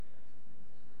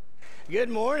Good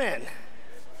morning.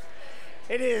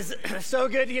 It is so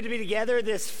good to get to be together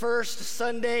this first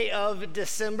Sunday of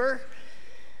December.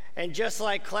 And just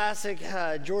like classic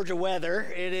Georgia weather,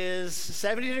 it is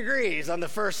 70 degrees on the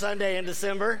first Sunday in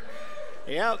December.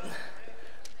 Yep.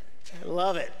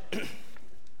 Love it.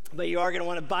 But you are going to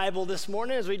want a Bible this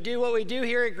morning as we do what we do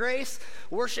here at Grace,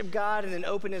 worship God and then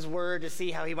open His Word to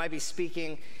see how He might be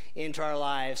speaking into our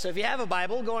lives. So if you have a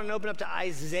Bible, go on and open up to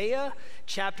Isaiah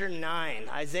chapter 9.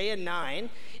 Isaiah 9.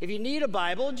 If you need a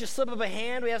Bible, just slip up a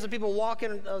hand. We have some people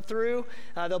walking through.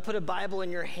 They'll put a Bible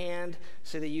in your hand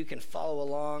so that you can follow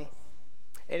along.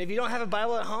 And if you don't have a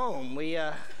Bible at home, we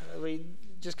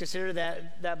just consider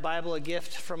that Bible a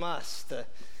gift from us.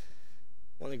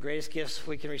 One of the greatest gifts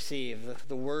we can receive,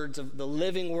 the words of the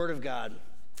living Word of God.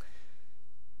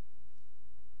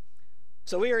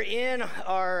 So we are in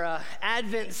our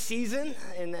Advent season,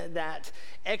 in that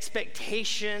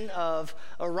expectation of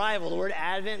arrival. The word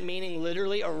Advent meaning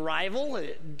literally arrival.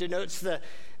 It denotes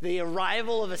the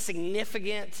arrival of a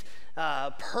significant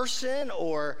person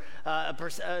or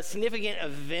a significant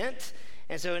event.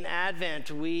 And so in Advent,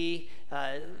 we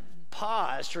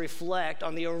pause to reflect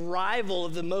on the arrival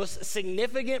of the most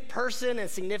significant person and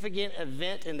significant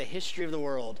event in the history of the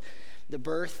world, the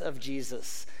birth of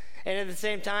Jesus. And at the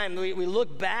same time, we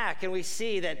look back and we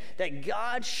see that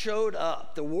God showed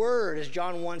up. The Word, as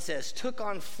John 1 says, took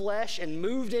on flesh and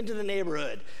moved into the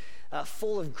neighborhood,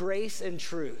 full of grace and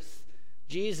truth.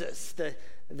 Jesus, the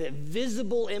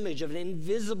visible image of an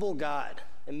invisible God,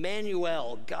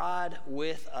 Emmanuel, God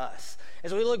with us.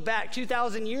 As we look back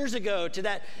 2,000 years ago to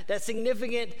that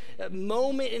significant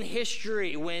moment in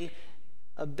history when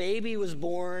a baby was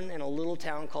born in a little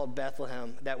town called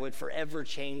Bethlehem that would forever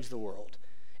change the world.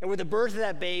 And with the birth of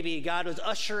that baby, God was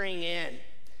ushering in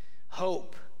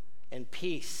hope and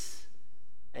peace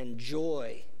and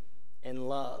joy and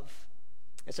love.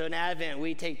 And so in Advent,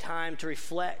 we take time to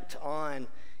reflect on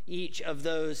each of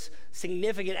those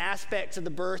significant aspects of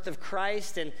the birth of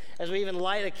Christ. And as we even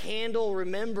light a candle,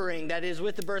 remembering that it is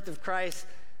with the birth of Christ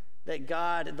that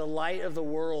God, the light of the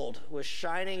world, was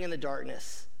shining in the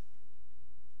darkness,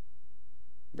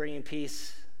 bringing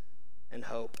peace and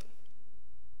hope.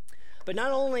 But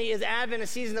not only is Advent a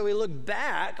season that we look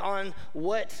back on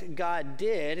what God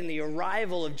did and the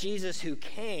arrival of Jesus who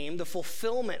came, the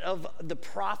fulfillment of the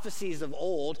prophecies of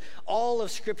old, all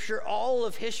of Scripture, all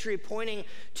of history pointing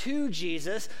to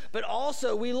Jesus, but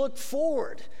also we look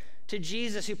forward to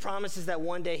Jesus who promises that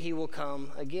one day He will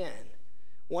come again.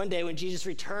 One day when Jesus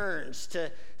returns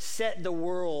to set the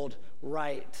world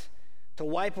right, to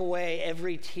wipe away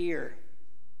every tear,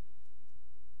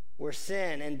 where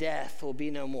sin and death will be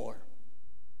no more.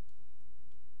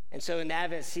 And so in the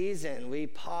Advent season, we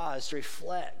pause to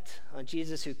reflect on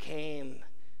Jesus who came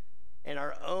and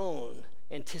our own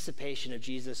anticipation of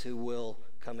Jesus who will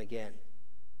come again.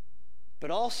 But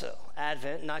also,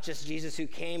 Advent, not just Jesus who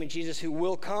came and Jesus who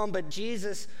will come, but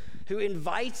Jesus who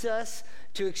invites us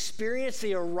to experience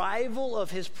the arrival of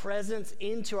His presence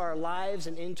into our lives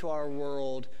and into our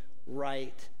world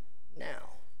right now.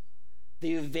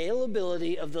 The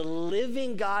availability of the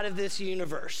living God of this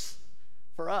universe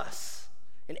for us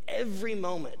in every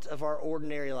moment of our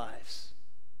ordinary lives.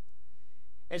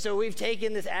 And so we've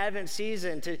taken this Advent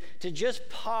season to just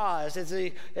pause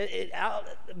to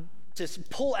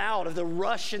pull out of the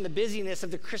rush and the busyness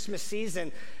of the Christmas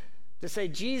season to say,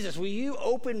 Jesus, will you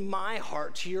open my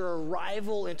heart to your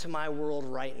arrival into my world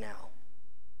right now?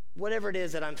 Whatever it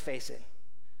is that I'm facing,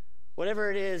 whatever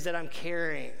it is that I'm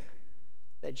carrying,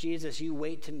 that Jesus, you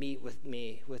wait to meet with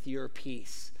me with your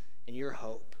peace and your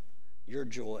hope, your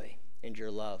joy, and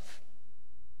your love.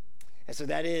 And so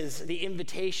that is the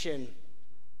invitation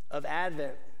of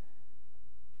Advent.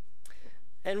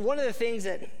 And one of the things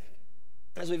that,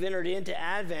 as we've entered into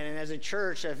Advent and as a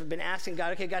church, I've been asking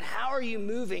God, okay, God, how are you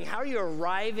moving? How are you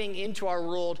arriving into our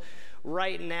world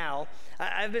right now?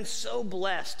 I've been so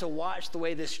blessed to watch the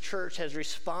way this church has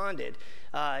responded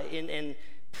in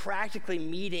practically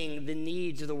meeting the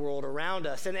needs of the world around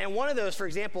us. And one of those, for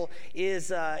example, is,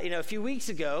 a few weeks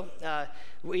ago,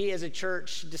 we as a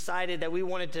church decided that we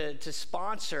wanted to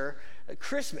sponsor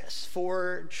Christmas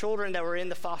for children that were in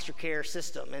the foster care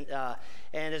system. And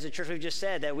as a church, we've just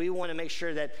said that we want to make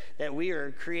sure that we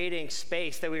are creating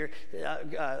space, that we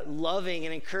are loving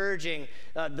and encouraging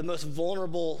the most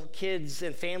vulnerable kids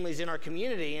and families in our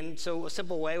community. And so a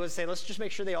simple way was to say, let's just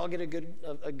make sure they all get a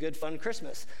good, fun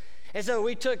Christmas. And so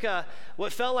we took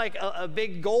what felt like a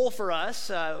big goal for us.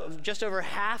 Just over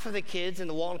half of the kids in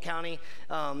the Walton County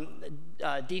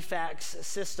DFACS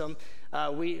system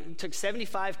we took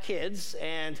 75 kids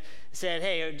and said,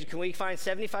 hey, can we find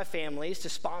 75 families to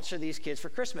sponsor these kids for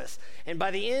Christmas? And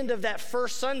by the end of that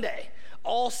first Sunday,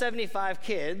 all 75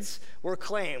 kids were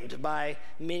claimed by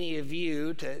many of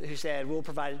you who said,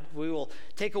 we will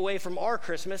take away from our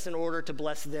Christmas in order to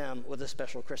bless them with a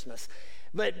special Christmas.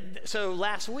 But so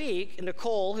last week,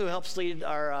 Nicole, who helps lead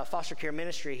our foster care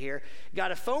ministry here,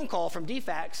 got a phone call from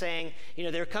DFAC saying,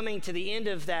 they're coming to the end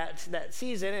of that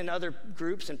season, and other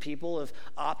groups and people have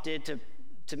opted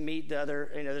to meet the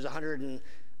other, there's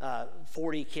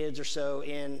 140 kids or so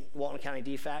in Walton County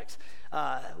DFACs.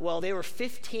 Well, they were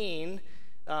 15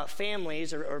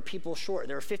 families or people short.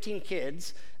 There were 15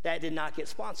 kids that did not get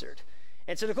sponsored.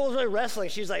 And so Nicole was really wrestling.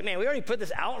 She was like, man, we already put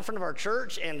this out in front of our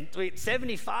church, and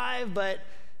 75, but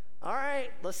all right,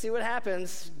 let's see what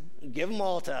happens. Give them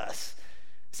all to us.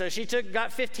 So she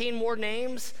got 15 more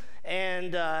names,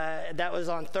 and that was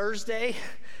on Thursday.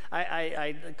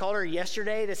 I called her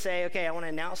yesterday to say, okay, I want to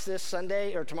announce this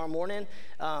Sunday or tomorrow morning.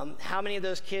 How many of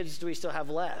those kids do we still have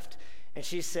left? And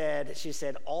she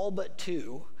said, all but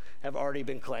 2 have already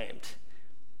been claimed.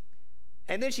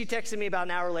 And then she texted me about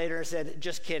an hour later and said,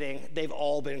 just kidding, they've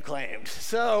all been claimed.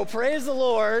 So praise the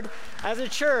Lord, as a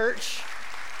church,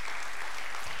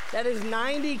 that is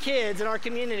 90 kids in our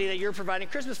community that you're providing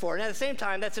Christmas for. And at the same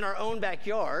time, that's in our own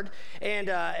backyard.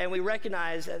 And we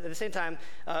recognize at the same time,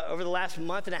 over the last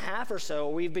month and a half or so,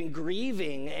 we've been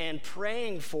grieving and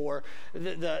praying for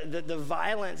the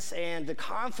violence and the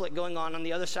conflict going on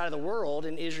the other side of the world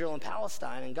in Israel and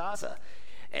Palestine and Gaza.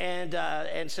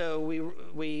 And so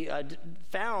we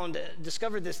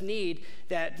discovered this need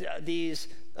that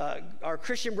our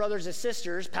Christian brothers and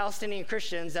sisters, Palestinian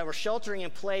Christians that were sheltering in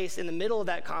place in the middle of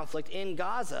that conflict in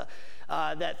Gaza,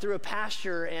 that through a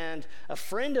pastor and a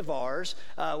friend of ours,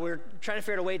 we're trying to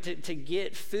figure out a way to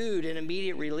get food and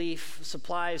immediate relief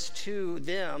supplies to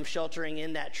them sheltering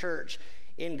in that church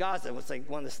in Gaza. It's like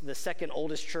one of the second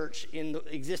oldest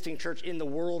existing church in the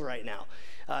world right now.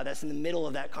 That's in the middle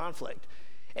of that conflict.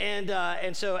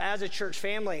 And so as a church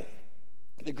family,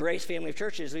 the Grace family of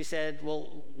churches, we said,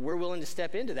 well, we're willing to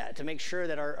step into that to make sure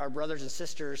that our brothers and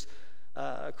sisters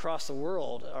across the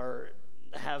world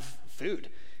have food.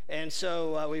 And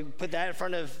so we put that in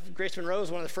front of Grace Monroe,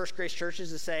 one of the first Grace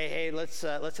churches, to say, hey, let's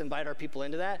invite our people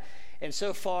into that. And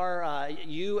so far,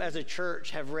 you as a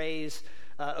church have raised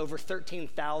over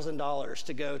 $13,000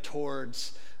 to go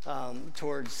towards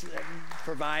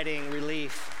providing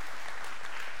relief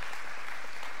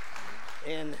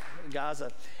in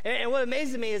Gaza. And what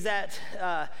amazes me is that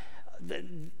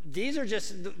these are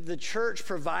just the church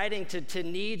providing to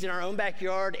needs in our own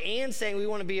backyard and saying we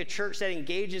want to be a church that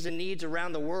engages in needs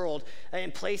around the world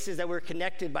in places that we're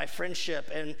connected by friendship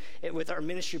and with our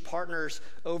ministry partners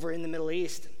over in the Middle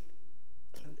East.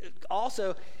 It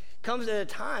also comes at a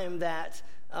time that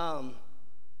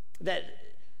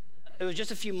it was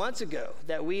just a few months ago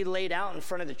that we laid out in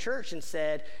front of the church and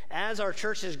said, as our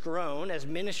church has grown, as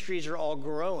ministries are all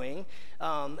growing,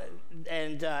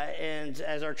 and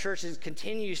as our church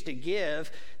continues to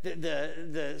give,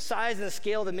 the size and the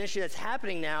scale of the ministry that's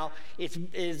happening now,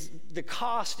 the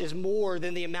cost is more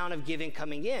than the amount of giving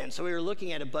coming in. So we were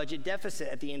looking at a budget deficit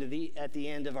at the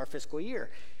end of our fiscal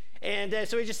year. And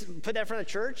so we just put that in front of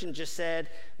the church and just said,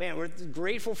 man, we're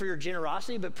grateful for your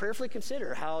generosity, but prayerfully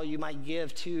consider how you might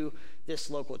give to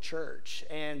this local church.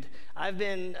 And I've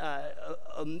been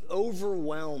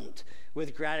overwhelmed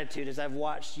with gratitude as I've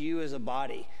watched you as a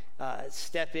body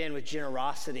step in with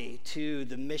generosity to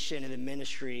the mission and the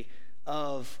ministry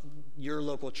of your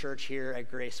local church here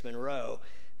at Grace Monroe.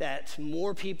 That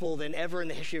more people than ever in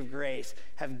the history of Grace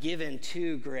have given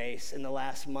to Grace in the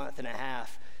last month and a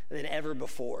half than ever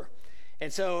before.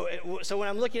 And so when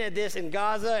I'm looking at this in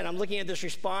Gaza and I'm looking at this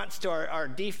response to our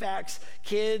DFACs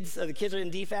kids, the kids are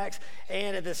in DFACs,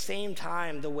 and at the same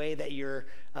time, the way that you're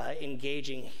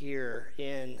engaging here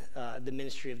in the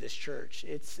ministry of this church,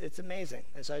 it's amazing.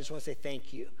 And so I just want to say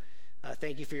thank you.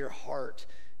 Thank you for your heart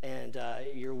and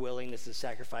your willingness to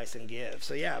sacrifice and give.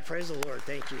 So yeah, praise the Lord.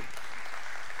 Thank you.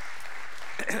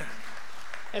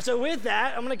 And so with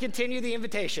that, I'm going to continue the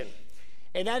invitation.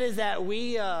 And that is that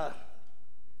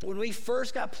when we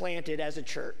first got planted as a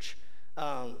church,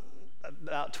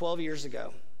 about 14 years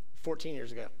ago,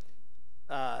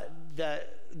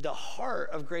 the heart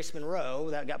of Grace Monroe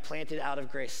that got planted out of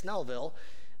Grace Snellville,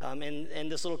 in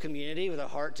this little community with a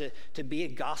heart to be a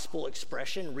gospel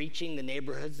expression, reaching the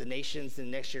neighborhoods, the nations, and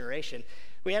the next generation,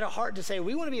 We had a heart to say,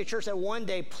 we want to be a church that one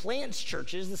day plants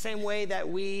churches the same way that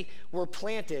we were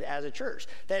planted as a church.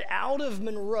 That out of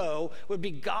Monroe would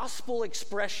be gospel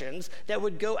expressions that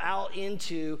would go out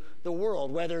into the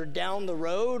world, whether down the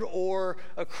road or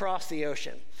across the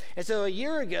ocean. And so a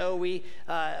year ago,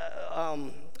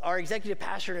 our executive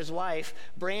pastor and his wife,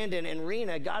 Brandon and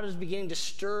Rena, God was beginning to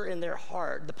stir in their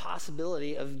heart the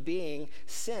possibility of being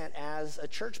sent as a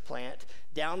church plant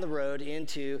down the road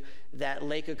into that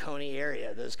Lake Oconee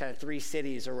area, those kind of 3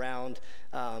 cities around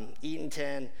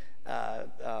Eatonton,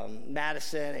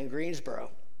 Madison, and Greensboro.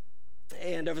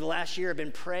 And over the last year, I've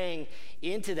been praying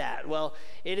into that. Well,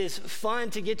 it is fun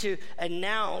to get to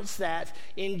announce that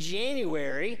in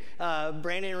January,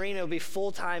 Brandon and Rena will be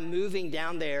full-time moving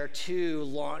down there to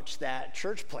launch that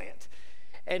church plant.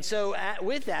 And so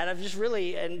with that, I've just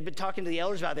really been talking to the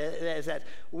elders about that, is that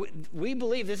we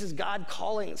believe this is God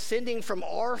calling, sending from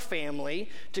our family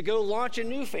to go launch a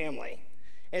new family.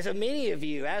 And so many of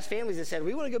you, as families, have said,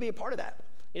 we want to go be a part of that.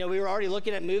 We were already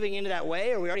looking at moving into that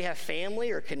way, or we already have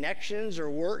family or connections or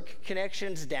work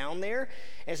connections down there.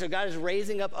 And so God is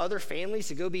raising up other families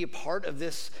to go be a part of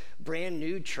this brand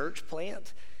new church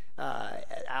plant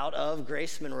out of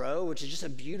Grace Monroe, which is just a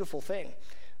beautiful thing.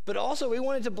 But also we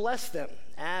wanted to bless them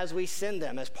as we send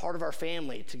them as part of our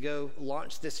family to go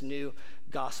launch this new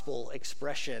gospel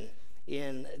expression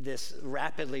in this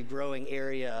rapidly growing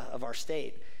area of our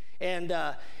state. And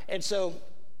so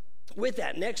with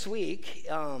that, next week,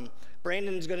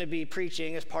 Brandon's going to be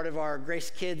preaching as part of our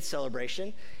Grace Kids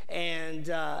celebration. And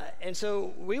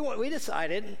so we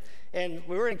decided, and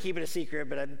we were going to keep it a secret,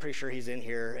 but I'm pretty sure he's in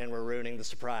here and we're ruining the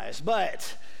surprise,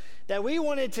 but that we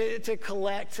wanted to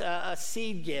collect a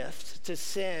seed gift to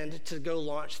send to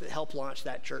go help launch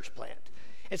that church plant.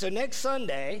 And so next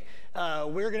Sunday,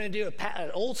 we're going to do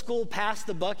an old school pass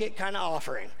the bucket kind of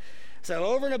offering. So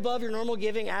over and above your normal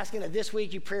giving, asking that this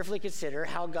week you prayerfully consider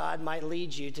how God might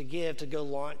lead you to give to go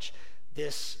launch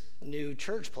this new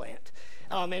church plant.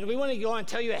 And we want to go on and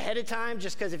tell you ahead of time,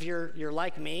 just because if you're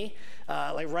like me,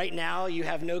 like right now you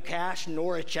have no cash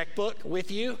nor a checkbook with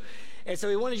you. And so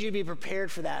we wanted you to be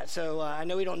prepared for that. So I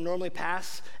know we don't normally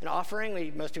pass an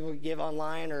offering. Most people give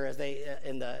online or as they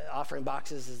in the offering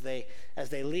boxes as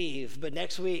they leave. But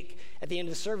next week at the end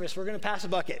of the service, we're going to pass a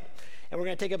bucket, and we're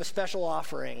going to take up a special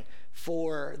offering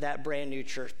for that brand new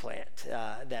church plant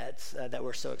that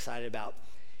we're so excited about.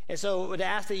 And so I would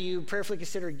ask that you prayerfully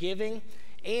consider giving,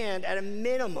 and at a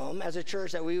minimum, as a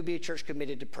church, that we would be a church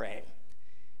committed to praying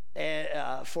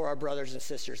for our brothers and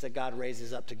sisters that God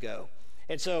raises up to go.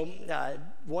 And so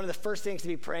one of the first things to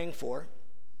be praying for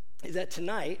is that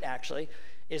tonight, actually,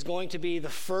 is going to be the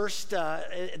first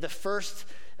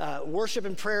worship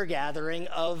and prayer gathering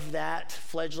of that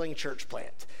fledgling church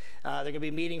plant. They're going to be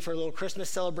meeting for a little Christmas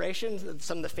celebration.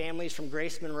 Some of the families from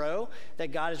Grace Monroe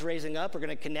that God is raising up are going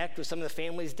to connect with some of the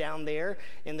families down there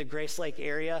in the Grace Lake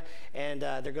area, and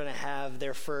they're going to have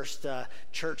their first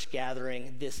church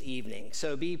gathering this evening.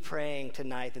 So be praying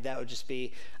tonight that would just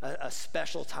be a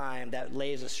special time that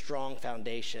lays a strong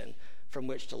foundation from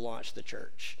which to launch the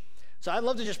church. So I'd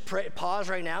love to just pause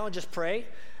right now and just pray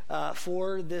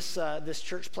for this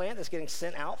church plant that's getting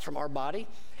sent out from our body.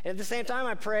 And at the same time,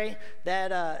 I pray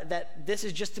that this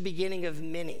is just the beginning of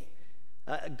many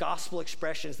gospel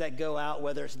expressions that go out,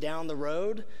 whether it's down the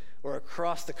road or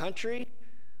across the country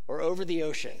or over the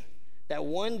ocean. That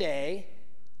one day,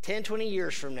 10, 20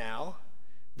 years from now,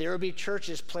 there will be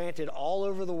churches planted all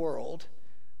over the world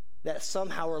that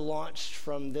somehow are launched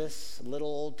from this little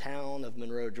old town of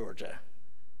Monroe, Georgia.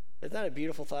 Isn't that a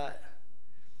beautiful thought?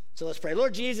 So let's pray.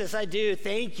 Lord Jesus, I do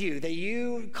thank you that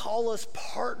you call us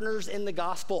partners in the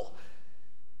gospel,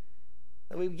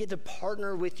 that we get to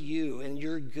partner with you in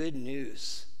your good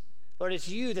news. Lord, it's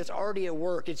you that's already at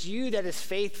work. It's you that is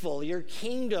faithful. Your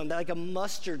kingdom, that like a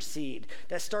mustard seed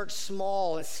that starts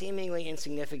small and seemingly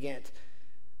insignificant,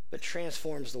 but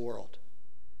transforms the world.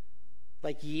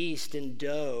 Like yeast and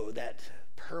dough that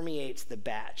permeates the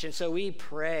batch. And so we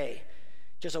pray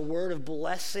just a word of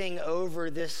blessing over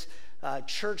this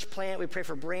church plant. We pray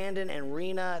for Brandon and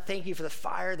Rena. Thank you for the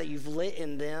fire that you've lit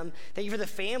in them. Thank you for the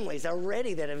families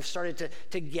already that have started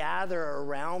to gather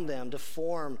around them to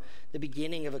form the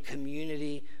beginning of a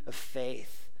community of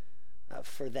faith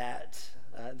for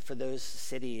those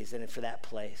cities and for that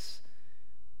place.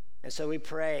 And so we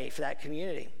pray for that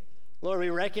community. Lord,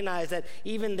 we recognize that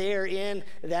even there in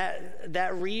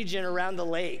that region around the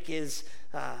lake is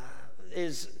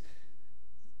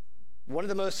one of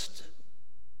the most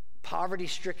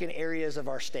poverty-stricken areas of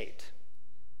our state,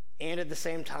 and at the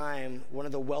same time, one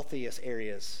of the wealthiest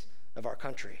areas of our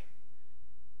country.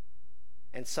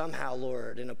 And somehow,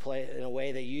 Lord, in a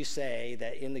way that you say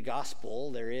that in the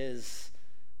gospel there is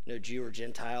no Jew or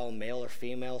Gentile, male or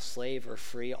female, slave or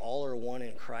free, all are one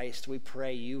in Christ. We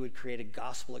pray you would create a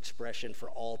gospel expression for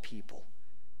all people,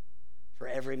 for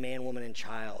every man, woman, and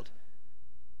child,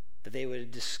 that they would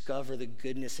discover the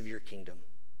goodness of your kingdom.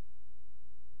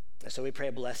 And so we pray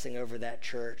a blessing over that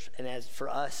church. And as for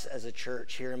us as a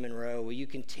church here in Monroe, will you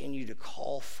continue to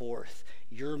call forth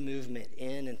your movement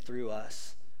in and through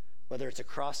us, whether it's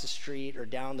across the street or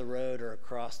down the road or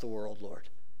across the world, Lord.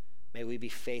 May we be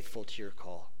faithful to your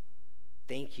call.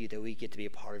 Thank you that we get to be a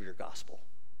part of your gospel.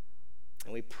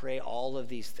 And we pray all of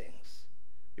these things.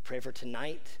 We pray for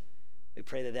tonight. We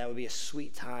pray that that would be a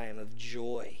sweet time of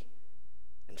joy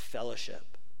and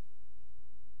fellowship.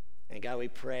 And God, we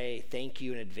pray, thank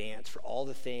you in advance for all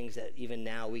the things that even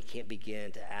now we can't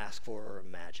begin to ask for or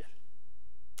imagine.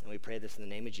 And we pray this in the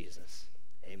name of Jesus.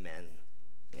 Amen.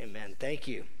 Amen. Thank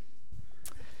you.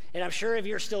 And I'm sure if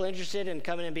you're still interested in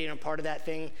coming and being a part of that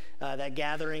thing, that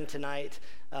gathering tonight,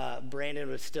 Brandon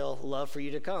would still love for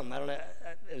you to come. I don't know,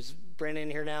 is Brandon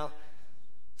here now?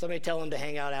 Somebody tell him to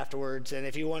hang out afterwards. And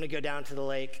if you want to go down to the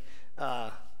lake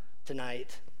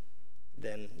tonight,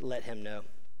 then let him know.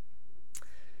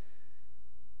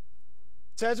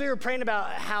 So as we were praying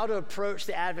about how to approach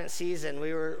the Advent season,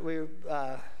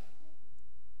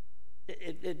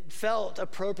 it felt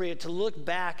appropriate to look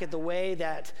back at the way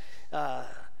that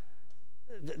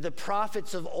the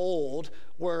prophets of old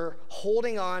were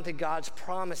holding on to God's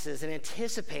promises in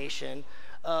anticipation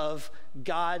of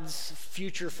God's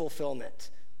future fulfillment.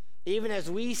 Even as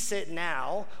we sit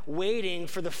now waiting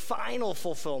for the final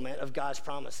fulfillment of God's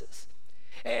promises.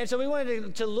 And so we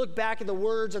wanted to look back at the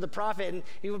words of the prophet, and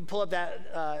you would pull up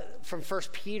that from 1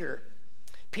 Peter.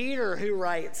 Peter, who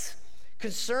writes,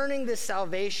 concerning this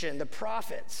salvation, the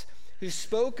prophets who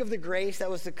spoke of the grace that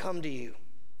was to come to you,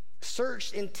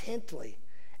 searched intently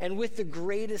and with the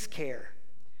greatest care,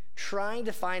 trying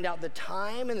to find out the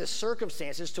time and the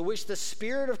circumstances to which the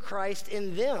Spirit of Christ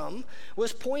in them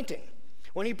was pointing,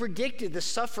 when he predicted the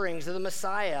sufferings of the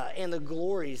Messiah and the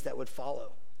glories that would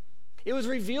follow. It was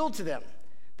revealed to them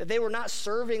that they were not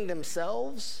serving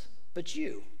themselves, but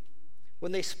you,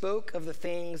 when they spoke of the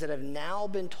things that have now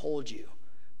been told you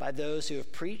by those who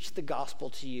have preached the gospel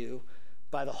to you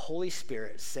by the Holy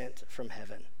Spirit sent from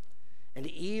heaven. And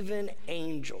even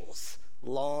angels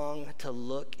long to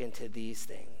look into these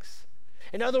things.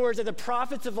 In other words, that the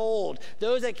prophets of old,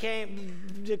 those that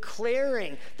came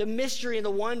declaring the mystery and the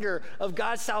wonder of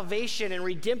God's salvation and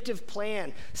redemptive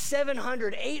plan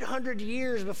 700, 800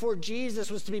 years before Jesus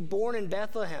was to be born in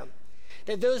Bethlehem,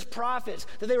 that those prophets,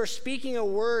 that they were speaking a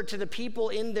word to the people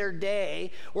in their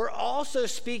day, were also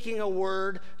speaking a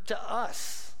word to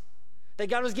us. That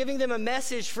God was giving them a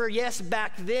message for, yes,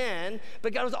 back then,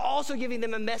 but God was also giving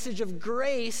them a message of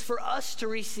grace for us to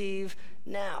receive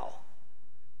now.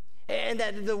 And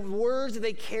that the words that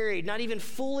they carried, not even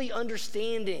fully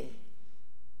understanding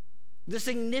the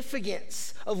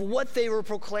significance of what they were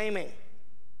proclaiming,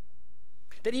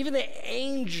 that even the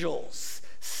angels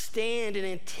stand in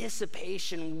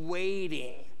anticipation,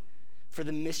 waiting for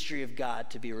the mystery of God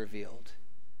to be revealed,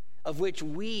 of which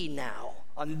we now,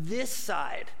 on this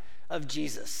side of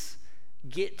Jesus,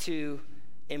 get to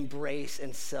embrace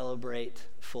and celebrate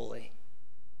fully.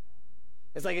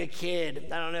 It's like a kid.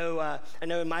 I don't know. I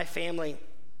know in my family,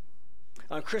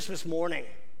 on Christmas morning,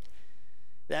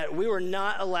 that we were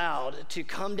not allowed to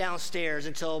come downstairs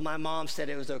until my mom said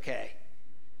it was okay.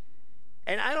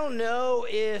 And I don't know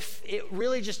if it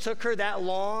really just took her that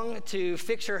long to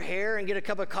fix her hair and get a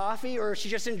cup of coffee, or if she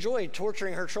just enjoyed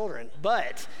torturing her children.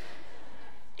 But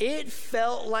it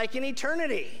felt like an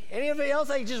eternity. Anybody else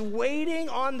like just waiting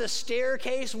on the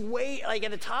staircase, like at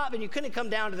the top, and you couldn't come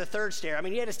down to the third stair. I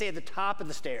mean, you had to stay at the top of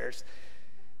the stairs.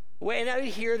 And I would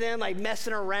hear them like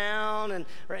messing around and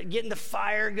getting the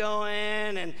fire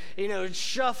going and,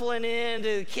 shuffling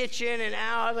into the kitchen and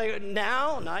out. Like,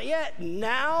 now, not yet,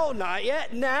 now, not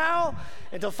yet, now.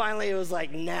 Until finally it was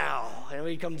like, now. And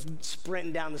we'd come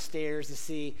sprinting down the stairs to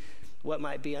see what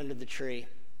might be under the tree.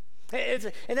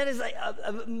 And that is like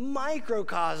a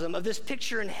microcosm of this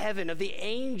picture in heaven of the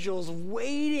angels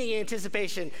waiting in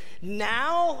anticipation.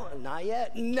 Now, not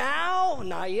yet. Now,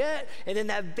 not yet. And then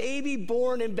that baby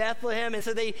born in Bethlehem. And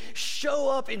so they show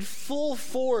up in full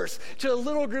force to a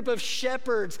little group of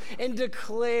shepherds and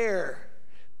declare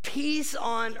peace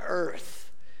on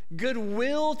earth,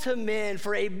 goodwill to men,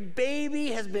 for a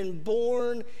baby has been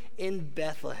born in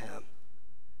Bethlehem,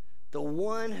 the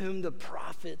one whom the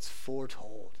prophets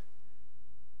foretold.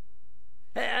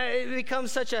 It becomes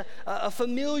such a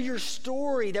familiar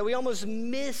story that we almost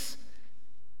miss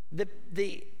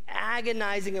the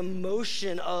agonizing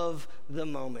emotion of the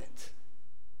moment.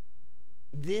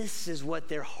 This is what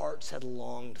their hearts had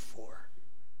longed for,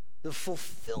 the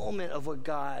fulfillment of what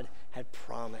God had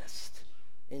promised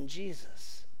in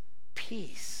Jesus,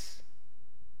 peace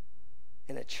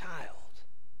in a child.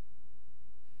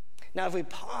 Now, if we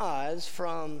pause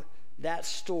from that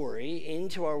story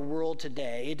into our world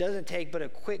today, it doesn't take but a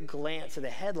quick glance at the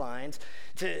headlines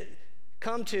to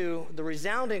come to the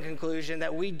resounding conclusion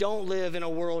that we don't live in a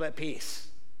world at peace.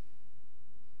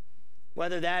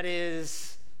 Whether that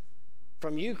is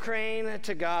from Ukraine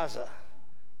to Gaza,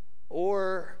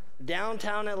 or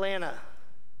downtown Atlanta,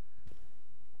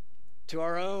 to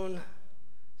our own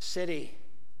city,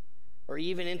 or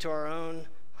even into our own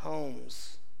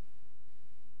homes.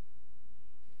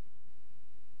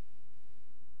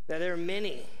 That there are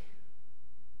many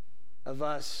of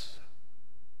us,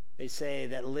 they say,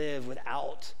 that live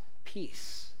without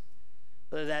peace.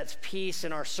 Whether that's peace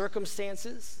in our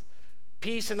circumstances,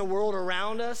 peace in the world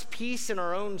around us, peace in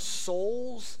our own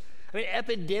souls. I mean,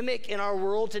 epidemic in our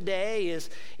world today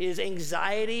is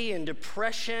anxiety and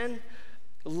depression,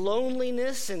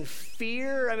 loneliness and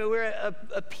fear. I mean, we're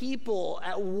a people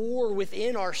at war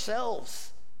within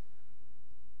ourselves,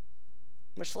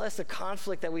 much less the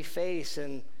conflict that we face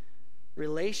in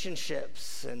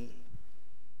relationships and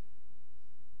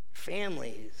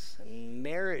families and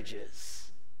marriages.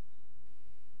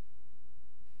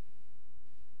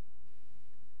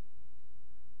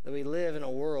 That we live in a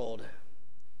world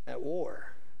at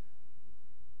war.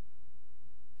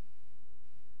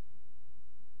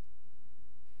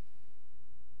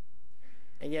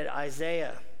 And yet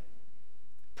Isaiah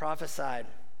prophesied,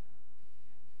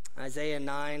 Isaiah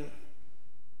 9,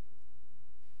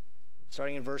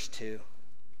 starting in verse 2.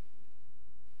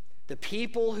 The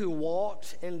people who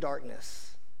walked in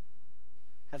darkness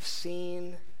have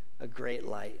seen a great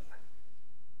light.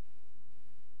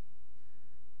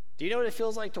 Do you know what it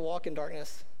feels like to walk in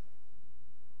darkness?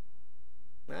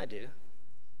 I do.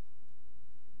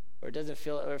 Or it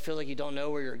feels like you don't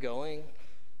know where you're going,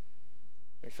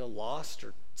 or you feel lost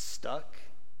or stuck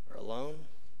or alone.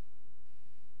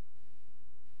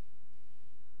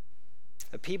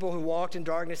 The people who walked in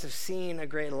darkness have seen a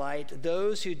great light.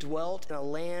 Those who dwelt in a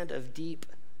land of deep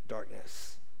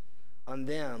darkness, on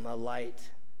them a light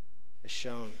has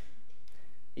shone.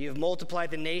 You have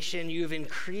multiplied the nation. You have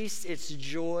increased its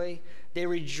joy. They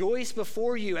rejoice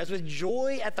before you as with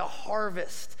joy at the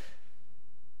harvest,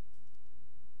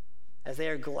 as they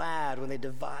are glad when they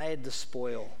divide the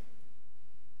spoil,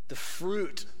 the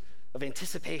fruit of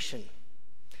anticipation.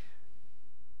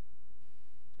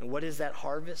 And what is that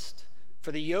harvest?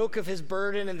 For the yoke of his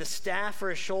burden and the staff for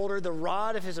his shoulder, the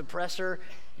rod of his oppressor,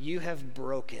 you have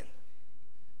broken,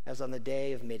 as on the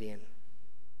day of Midian.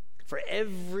 For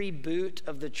every boot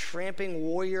of the tramping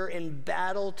warrior in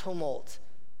battle tumult,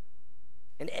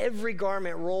 and every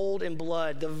garment rolled in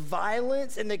blood, the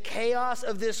violence and the chaos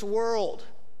of this world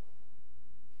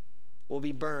will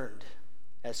be burned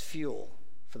as fuel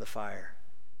for the fire.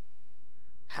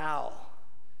 How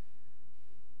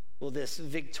will this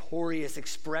victorious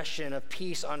expression of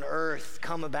peace on earth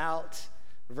come about?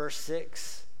 Verse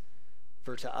 6,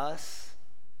 for to us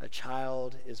a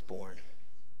child is born.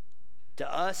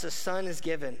 To us a son is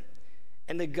given,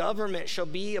 and the government shall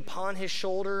be upon his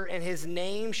shoulder, and his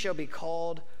name shall be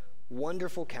called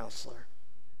Wonderful Counselor,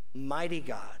 Mighty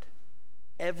God,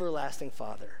 Everlasting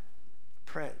Father,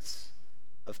 Prince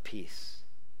of Peace.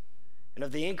 And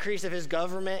of the increase of his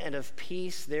government and of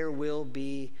peace there will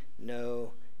be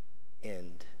no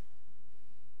end.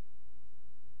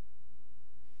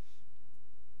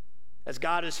 As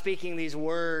God is speaking these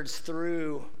words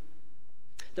through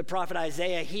the prophet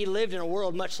Isaiah, he lived in a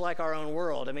world much like our own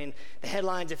world. I mean, the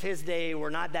headlines of his day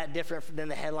were not that different than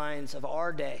the headlines of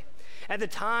our day. At the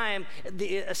time,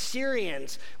 the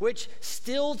Assyrians, which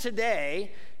still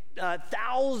today,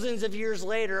 thousands of years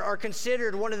later, are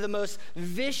considered one of the most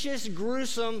vicious,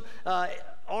 gruesome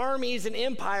armies and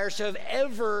empires to have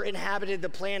ever inhabited the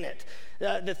planet.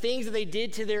 The things that they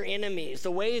did to their enemies,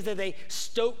 the ways that they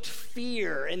stoked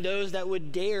fear in those that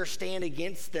would dare stand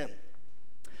against them.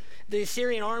 The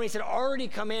Assyrian armies had already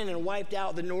come in and wiped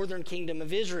out the northern kingdom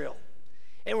of Israel,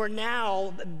 and were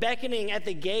now beckoning at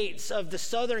the gates of the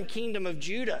southern kingdom of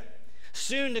Judah,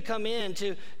 soon to come in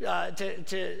to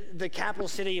the capital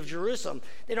city of Jerusalem.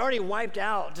 They'd already wiped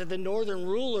out the northern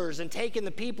rulers and taken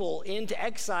the people into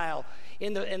exile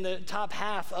in the top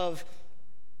half of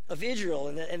Israel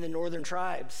and the northern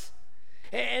tribes.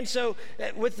 And so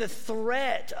with the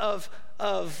threat of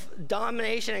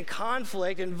domination and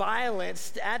conflict and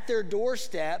violence at their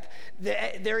doorstep,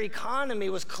 their economy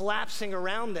was collapsing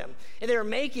around them. And they were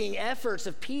making efforts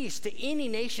of peace to any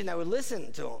nation that would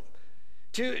listen to them.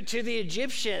 To the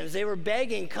Egyptians, they were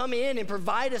begging, come in and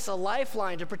provide us a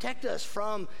lifeline to protect us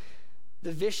from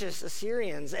the vicious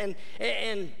Assyrians. And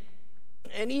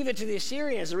even to the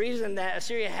Assyrians, the reason that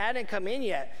Assyria hadn't come in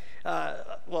yet,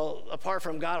 apart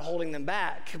from God holding them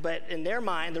back, but in their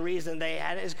mind, the reason they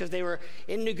hadn't is because they were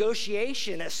in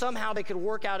negotiation that somehow they could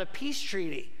work out a peace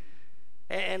treaty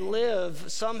and live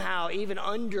somehow even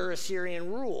under Assyrian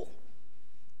rule.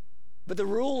 But the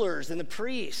rulers and the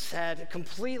priests had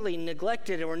completely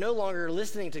neglected and were no longer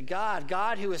listening to God.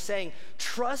 God who was saying,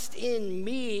 trust in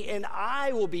me and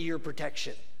I will be your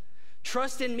protection.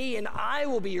 Trust in me and I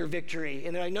will be your victory.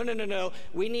 And they're like, no.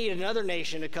 We need another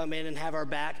nation to come in and have our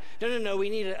back. No.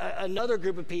 We need another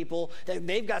group of people that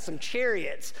they've got some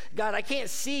chariots. God, I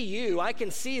can't see you. I can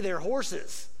see their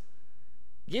horses.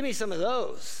 Give me some of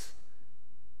those.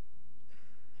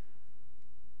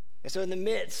 And so in the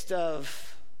midst of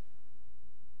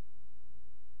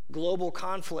global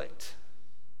conflict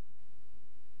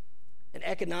and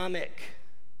economic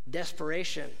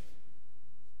desperation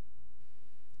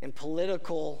and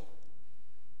political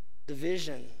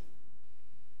division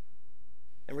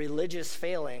and religious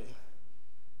failing,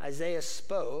 Isaiah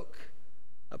spoke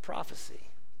a prophecy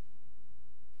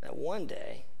that one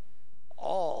day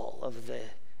all of the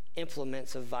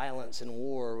implements of violence and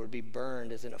war would be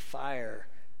burned as in a fire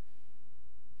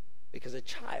because a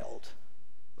child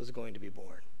was going to be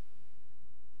born.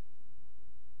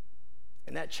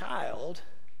 And that child,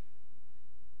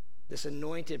 this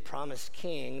anointed promised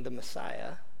king, the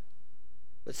Messiah,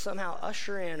 would somehow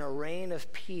usher in a reign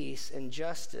of peace and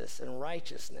justice and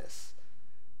righteousness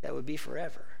that would be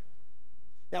forever.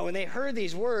 Now, when they heard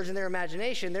these words in their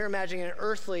imagination, they're imagining an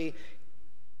earthly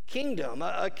kingdom,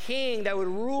 a king that would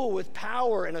rule with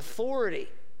power and authority,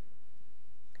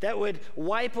 that would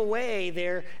wipe away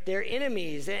their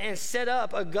enemies and set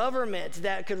up a government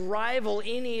that could rival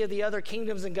any of the other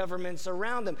kingdoms and governments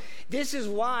around them. This is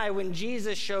why when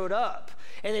Jesus showed up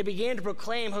and they began to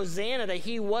proclaim Hosanna, that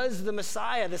he was the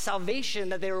Messiah, the salvation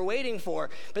that they were waiting for,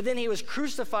 but then he was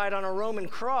crucified on a Roman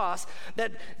cross,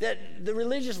 that the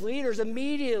religious leaders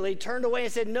immediately turned away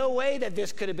and said, no way that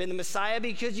this could have been the Messiah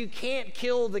because you can't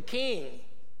kill the king.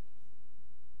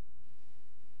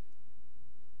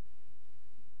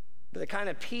 But the kind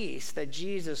of peace that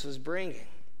Jesus was bringing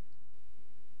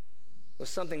was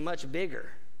something much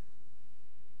bigger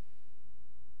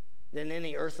than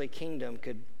any earthly kingdom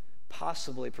could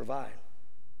possibly provide.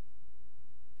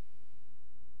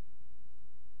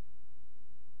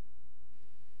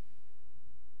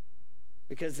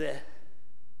 Because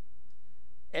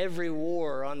every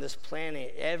war on this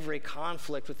planet, every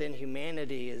conflict within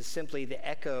humanity is simply the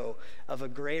echo of a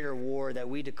greater war that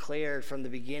we declared from the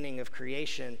beginning of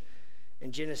creation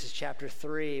in Genesis chapter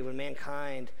 3, when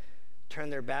mankind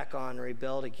turned their back on and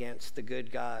rebelled against the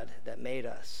good God that made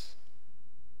us.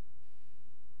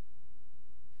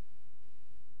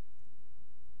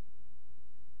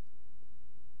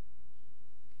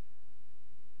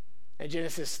 In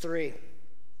Genesis 3,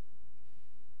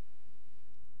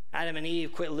 Adam and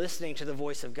Eve quit listening to the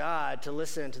voice of God to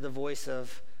listen to the voice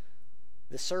of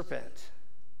the serpent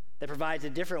that provides a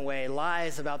different way,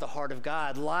 lies about the heart of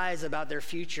God, lies about their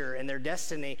future and their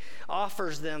destiny,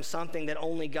 offers them something that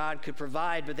only God could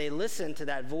provide, but they listen to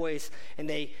that voice and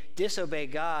they disobey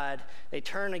God. They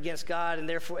turn against God and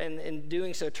therefore, in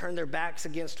doing so, turn their backs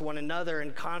against one another,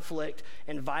 and conflict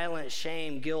and violence,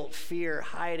 shame, guilt, fear,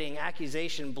 hiding,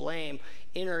 accusation, blame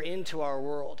enter into our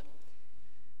world.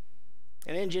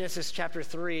 And in Genesis chapter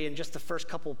 3, in just the first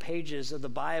couple pages of the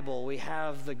Bible, we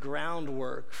have the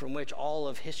groundwork from which all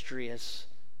of history has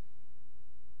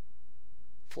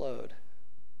flowed.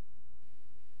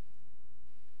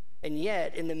 And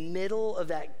yet, in the middle of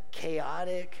that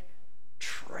chaotic,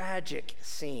 tragic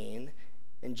scene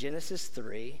in Genesis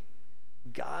 3,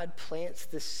 God plants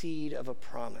the seed of a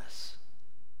promise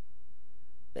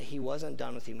that he wasn't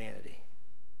done with humanity.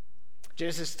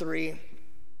 Genesis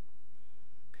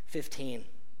 3:15.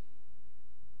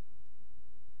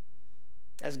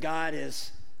 As God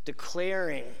is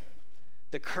declaring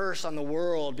the curse on the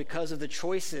world because of the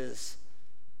choices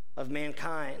of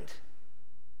mankind,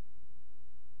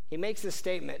 he makes this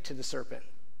statement to the serpent.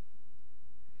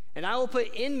 And I will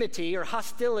put enmity or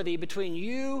hostility between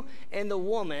you and the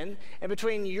woman, and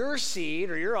between your seed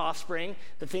or your offspring,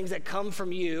 the things that come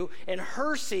from you, and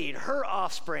her seed, her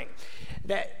offspring,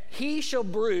 that he shall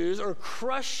bruise or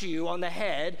crush you on the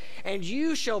head, and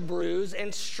you shall bruise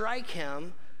and strike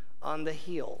him on the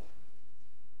heel.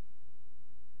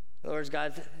 In other words,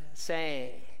 God's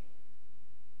saying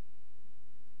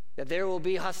that there will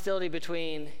be hostility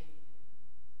between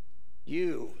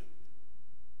you,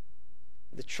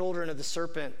 the children of the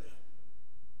serpent,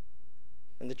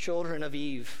 and the children of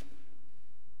Eve.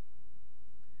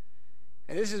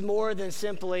 And this is more than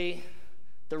simply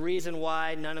the reason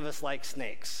why none of us like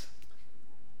snakes.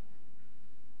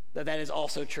 That is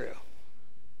also true.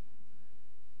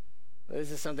 But this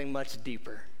is something much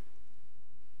deeper.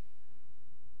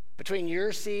 Between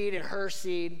your seed and her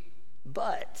seed,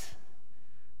 but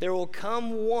there will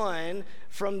come one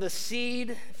from the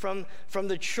seed, from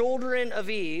the children of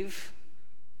Eve.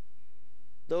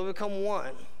 There will become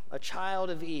one, a child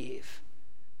of Eve,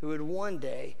 who would one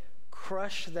day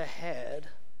crush the head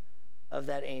of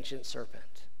that ancient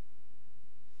serpent.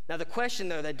 Now the question,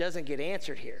 though, that doesn't get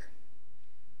answered here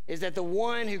is that the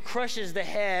one who crushes the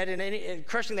head, and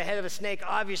crushing the head of a snake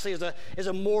obviously is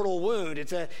a mortal wound.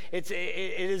 It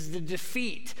is the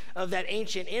defeat of that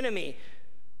ancient enemy.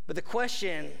 But the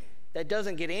question that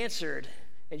doesn't get answered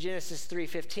in Genesis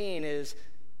 3:15 is,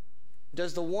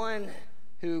 does the one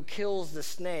who kills the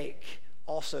snake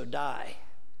also die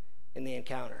in the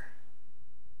encounter?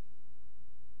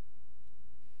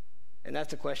 And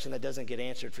that's a question that doesn't get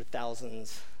answered for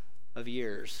thousands of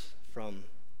years from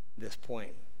this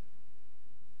point.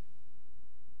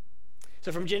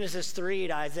 So from Genesis 3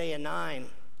 to Isaiah 9,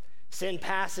 sin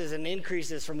passes and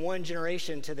increases from one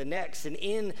generation to the next, and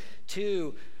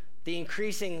into the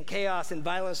increasing chaos and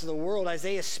violence of the world,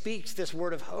 Isaiah speaks this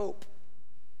word of hope,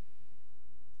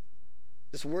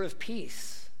 this word of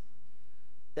peace,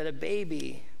 that a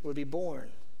baby would be born.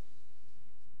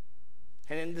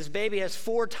 And this baby has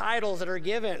 4 titles that are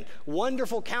given: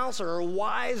 Wonderful Counselor, or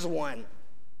Wise One,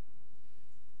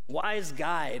 Wise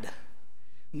Guide,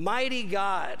 Mighty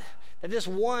God. That this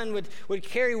one would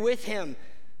carry with him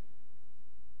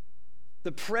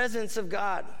the presence of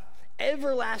God,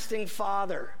 Everlasting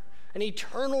Father, an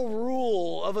eternal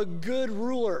rule of a good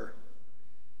ruler.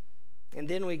 And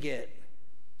then we get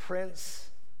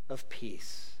Prince of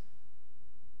Peace.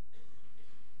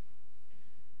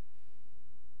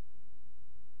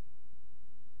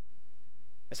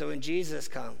 And so when Jesus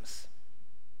comes,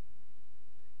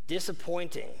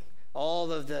 disappointing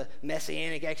all of the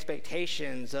messianic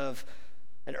expectations of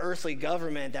an earthly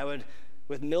government that would,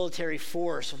 with military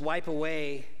force, wipe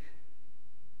away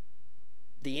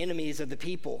the enemies of the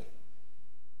people,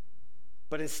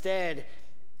 but instead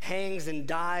hangs and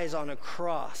dies on a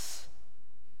cross,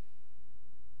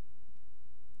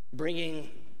 bringing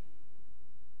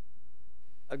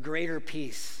a greater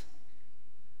peace,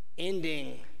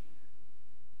 ending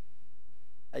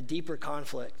a deeper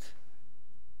conflict,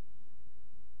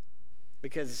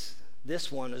 because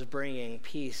this one is bringing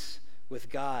peace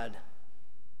with God,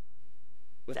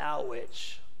 without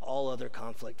which all other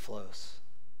conflict flows.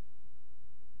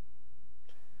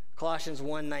 Colossians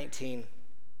 1:19.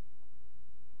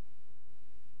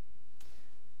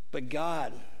 But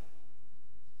God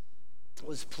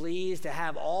was pleased to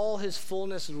have all his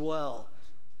fullness dwell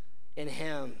in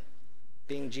him,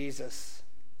 being Jesus.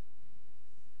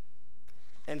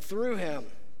 And through him,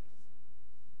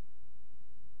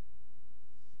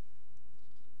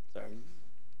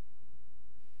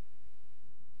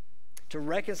 to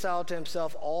reconcile to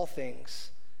himself all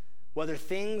things, whether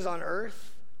things on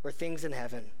earth or things in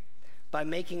heaven, by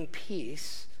making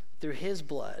peace through his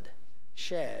blood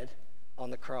shed on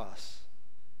the cross.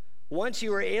 Once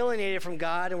you were alienated from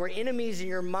God and were enemies in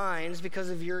your minds because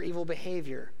of your evil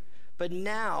behavior, but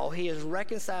now he has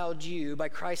reconciled you by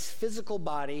Christ's physical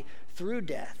body through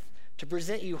death to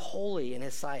present you holy in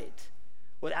his sight,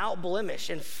 without blemish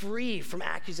and free from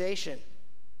accusation.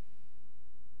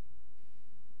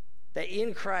 That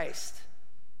in Christ,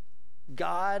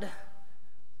 God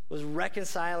was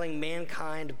reconciling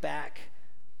mankind back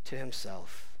to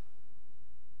himself.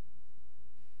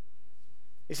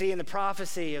 You see, in the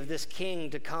prophecy of this king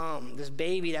to come, this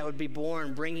baby that would be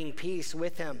born, bringing peace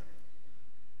with him,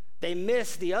 they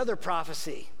missed the other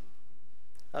prophecy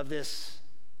of this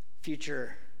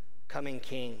future coming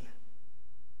king.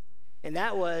 And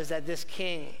that was that this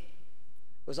king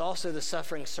was also the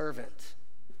suffering servant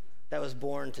that was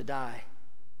born to die.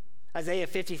 Isaiah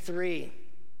 53,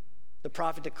 the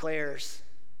prophet declares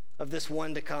of this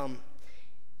one to come.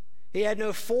 He had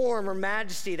no form or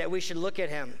majesty that we should look at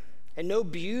him, and no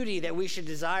beauty that we should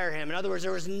desire him. In other words,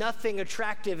 there was nothing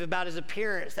attractive about his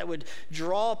appearance that would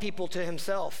draw people to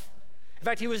himself. In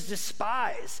fact, he was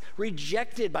despised,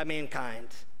 rejected by mankind.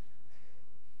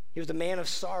 He was a man of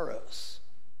sorrows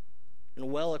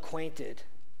and well acquainted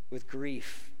with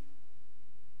grief.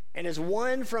 And as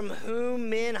one from whom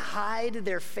men hide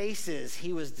their faces,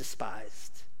 he was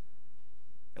despised,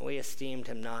 and we esteemed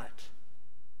him not.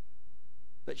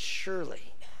 But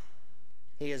surely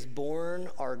he has borne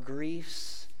our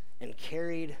griefs and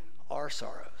carried our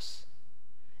sorrows.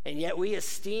 And yet we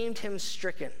esteemed him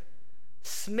stricken,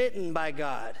 smitten by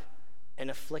God, and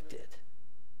afflicted.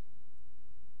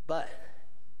 But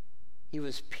he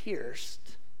was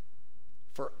pierced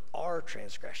for our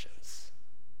transgressions.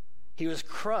 He was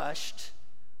crushed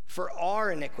for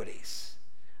our iniquities.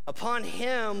 Upon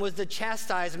him was the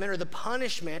chastisement or the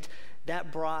punishment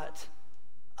that brought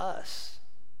us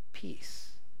peace.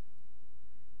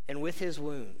 And with his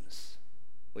wounds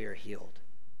we are healed.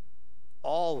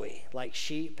 All we, like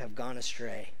sheep, have gone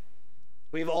astray.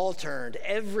 We've all turned,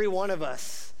 every one of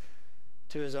us,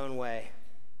 to his own way.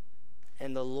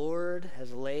 And the Lord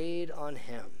has laid on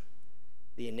him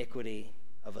the iniquity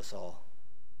of us all.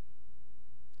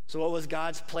 So what was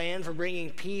God's plan for bringing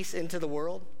peace into the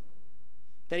world?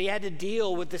 That he had to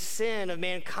deal with the sin of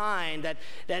mankind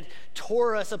that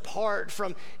tore us apart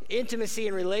from intimacy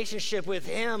and relationship with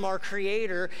him, our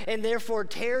creator, and therefore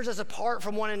tears us apart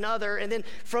from one another. And then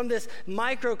from this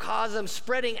microcosm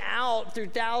spreading out through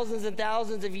thousands and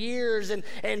thousands of years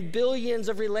and billions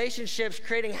of relationships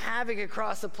creating havoc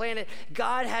across the planet,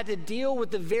 God had to deal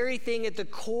with the very thing at the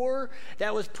core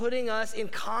that was putting us in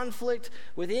conflict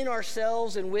within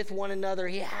ourselves and with one another.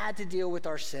 He had to deal with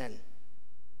our sin.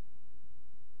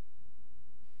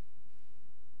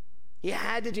 He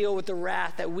had to deal with the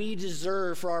wrath that we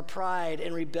deserve for our pride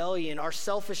and rebellion, our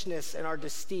selfishness and our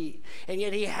deceit. And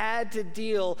yet he had to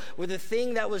deal with the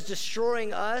thing that was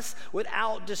destroying us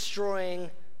without destroying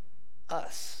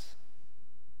us.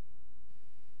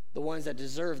 The ones that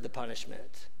deserve the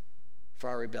punishment for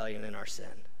our rebellion and our sin.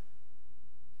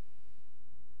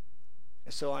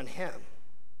 And so on him,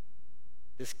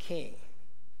 this king,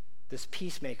 this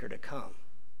peacemaker to come,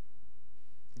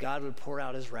 God would pour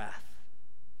out his wrath.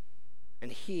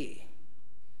 And he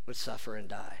would suffer and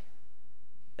die,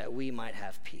 that we might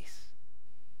have peace.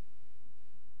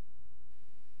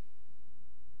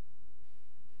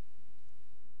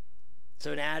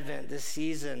 So in Advent, this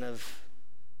season of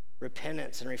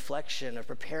repentance and reflection, of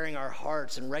preparing our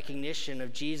hearts and recognition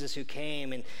of Jesus who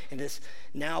came, and this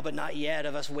now but not yet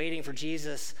of us waiting for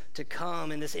Jesus to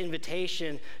come, and this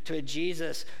invitation to a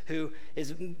Jesus who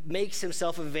makes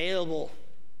himself available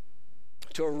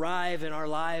to arrive in our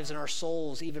lives and our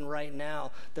souls even right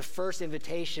now. The first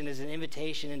invitation is an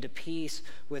invitation into peace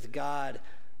with God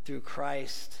through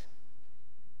Christ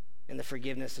and the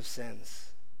forgiveness of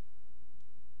sins.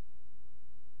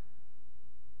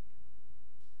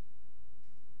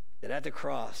 That at the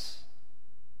cross,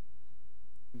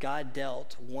 God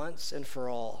dealt once and for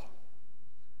all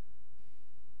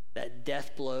that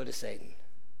death blow to Satan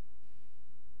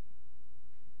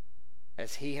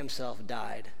as he himself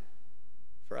died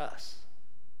for us,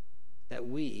 that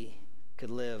we could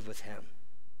live with him.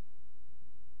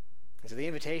 And so the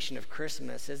invitation of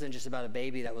Christmas isn't just about a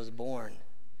baby that was born.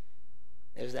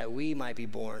 It is that we might be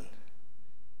born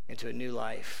into a new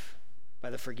life by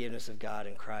the forgiveness of God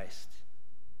in Christ.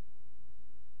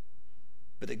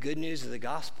 But the good news of the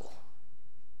gospel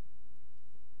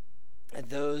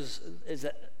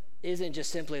isn't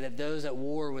just simply that those at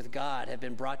war with God have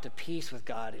been brought to peace with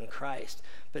God in Christ,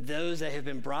 but those that have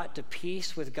been brought to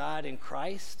peace with God in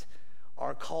Christ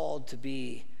are called to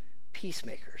be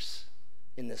peacemakers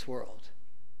in this world.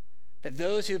 That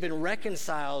those who have been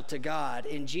reconciled to God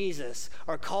in Jesus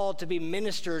are called to be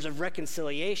ministers of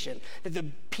reconciliation. That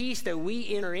the peace that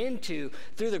we enter into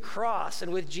through the cross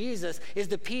and with Jesus is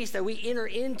the peace that we enter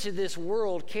into this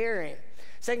world carrying.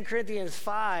 2 Corinthians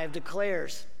 5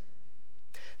 declares,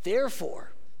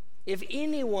 therefore, if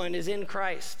anyone is in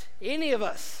Christ, any of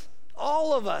us,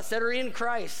 all of us that are in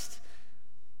Christ,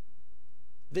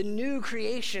 the new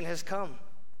creation has come.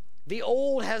 The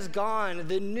old has gone,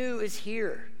 the new is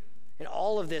here. And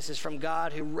all of this is from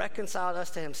God who reconciled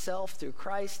us to himself through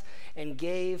Christ and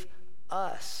gave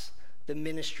us the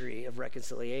ministry of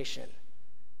reconciliation.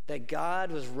 That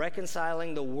God was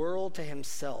reconciling the world to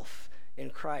himself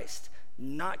in Christ,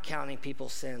 not counting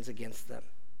people's sins against them.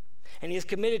 And he has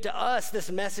committed to us this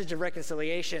message of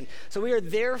reconciliation. So we are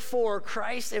therefore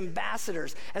Christ's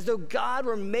ambassadors, as though God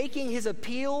were making his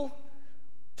appeal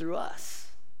through us.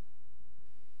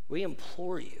 We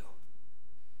implore you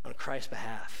on Christ's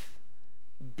behalf,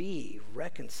 be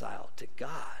reconciled to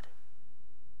God.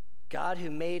 God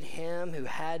who made him who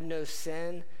had no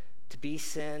sin to be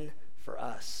sin for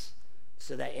us,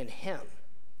 so that in him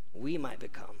we might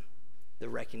become the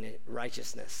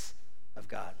righteousness of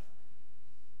God.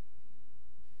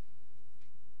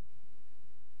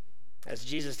 As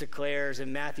Jesus declares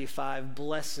in Matthew 5,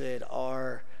 blessed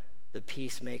are the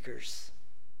peacemakers.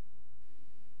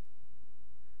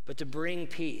 But to bring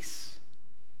peace,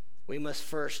 we must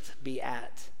first be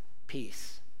at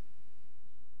peace.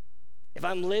 If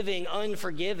I'm living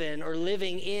unforgiven or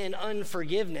living in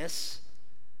unforgiveness,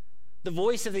 the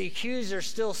voice of the accuser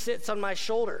still sits on my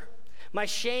shoulder. My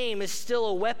shame is still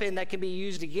a weapon that can be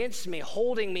used against me,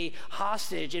 holding me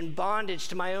hostage in bondage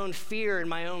to my own fear and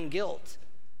my own guilt.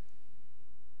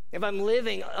 If I'm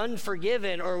living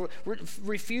unforgiven or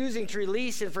refusing to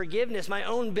release in forgiveness, my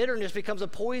own bitterness becomes a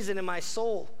poison in my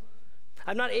soul.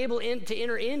 I'm not able to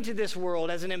enter into this world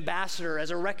as an ambassador,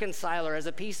 as a reconciler, as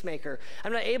a peacemaker.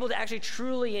 I'm not able to actually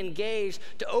truly engage,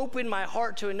 to open my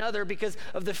heart to another because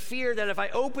of the fear that if I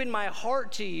open my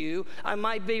heart to you, I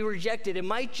might be rejected. It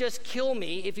might just kill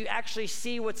me if you actually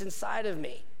see what's inside of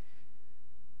me.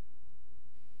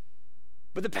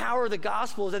 But the power of the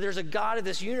gospel is that there's a God of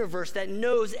this universe that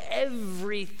knows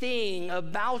everything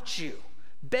about you,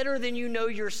 better than you know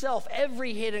yourself.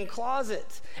 Every hidden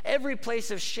closet, every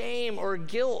place of shame or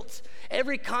guilt,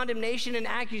 every condemnation and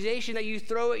accusation that you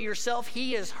throw at yourself,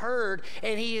 he has heard,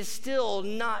 and he has still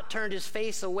not turned his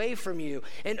face away from you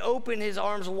and opened his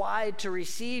arms wide to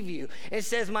receive you. It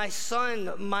says, my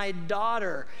son, my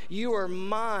daughter, you are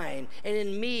mine, and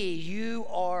in me you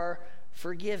are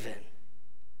forgiven.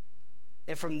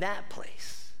 And from that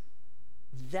place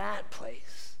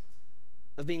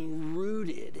of being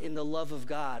rooted in the love of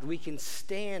God, we can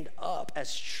stand up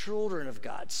as children of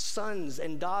God, sons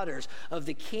and daughters of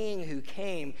the King who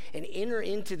came, and enter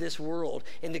into this world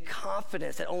in the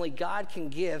confidence that only God can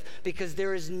give, because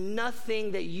there is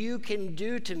nothing that you can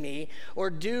do to me or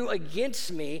do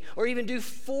against me or even do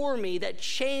for me that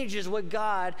changes what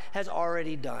God has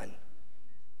already done.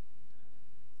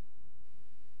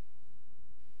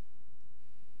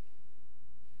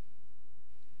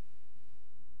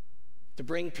 To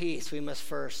bring peace, we must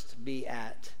first be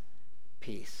at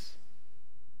peace.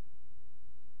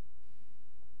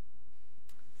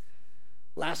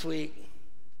 Last week,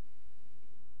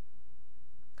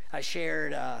 I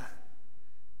shared an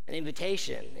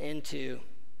invitation into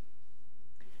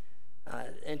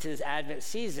this Advent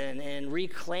season and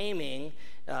reclaiming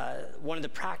one of the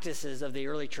practices of the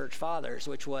early church fathers,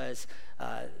 which was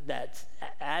that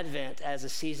Advent as a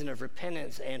season of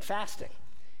repentance and fasting.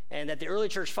 And that the early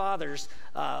church fathers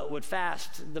would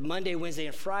fast the Monday, Wednesday,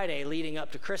 and Friday leading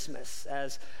up to Christmas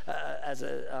as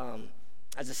a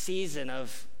season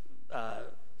of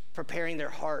preparing their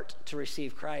heart to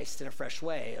receive Christ in a fresh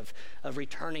way, of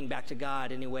returning back to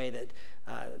God in a way that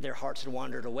their hearts had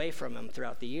wandered away from him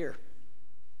throughout the year.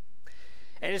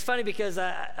 And it's funny because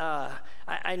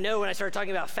I know when I started talking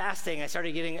about fasting, I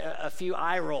started getting a few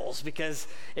eye rolls, because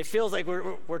it feels like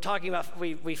we're talking about,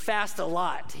 we fast a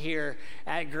lot here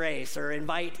at Grace, or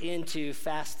invite into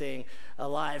fasting a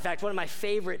lot. In fact, one of my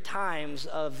favorite times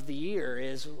of the year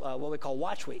is what we call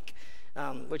Watch Week,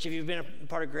 which if you've been a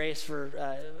part of Grace for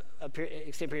an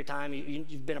extended period of time,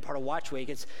 you've been a part of Watch Week.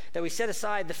 It's that we set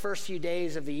aside the first few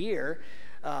days of the year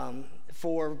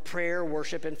for prayer,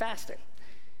 worship, and fasting.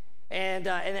 And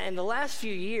the last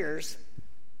few years,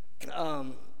 for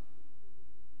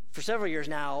several years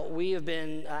now, we have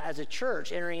been, as a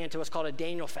church, entering into what's called a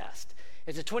Daniel fast.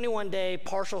 It's a 21-day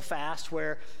partial fast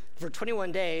where for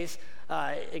 21 days,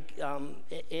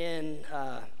 in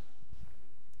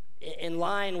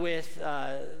line with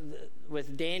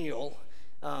Daniel,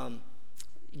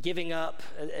 giving up,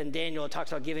 and Daniel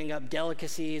talks about giving up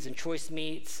delicacies and choice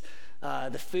meats,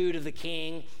 the food of the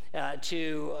king,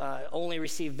 to only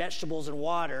receive vegetables and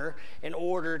water in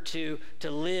order to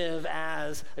live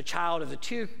as a child of the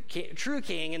true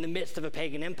king in the midst of a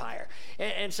pagan empire.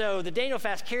 And so the Daniel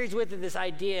fast carries with it this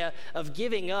idea of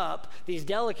giving up these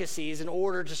delicacies in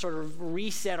order to sort of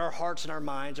reset our hearts and our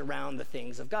minds around the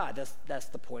things of God. That's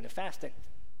the point of fasting.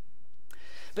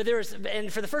 But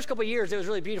and for the first couple of years, it was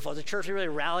really beautiful. As a church, we really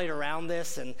rallied around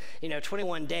this, and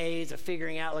 21 days of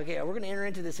figuring out, like, hey, we're going to enter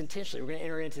into this intentionally. We're going to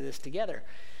enter into this together.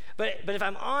 But if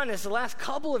I'm honest, the last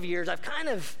couple of years, I've kind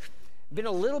of been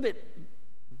a little bit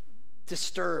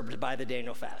disturbed by the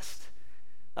Daniel fast,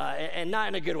 and not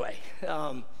in a good way.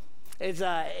 It's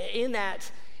in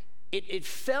that it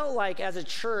felt like, as a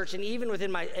church, and even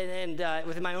within my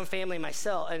within my own family and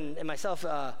myself.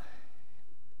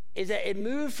 Is that it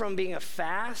moved from being a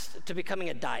fast to becoming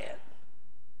a diet.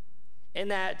 in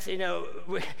that,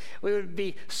 we would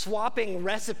be swapping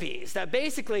recipes, that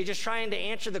basically just trying to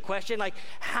answer the question, like,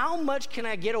 how much can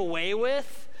I get away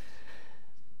with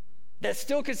that's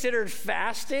still considered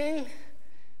fasting,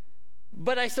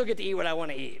 but I still get to eat what I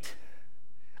want to eat?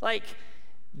 Like,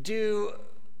 do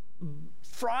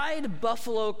fried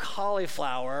buffalo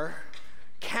cauliflower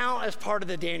count as part of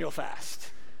the Daniel fast?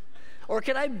 Or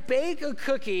can I bake a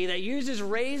cookie that uses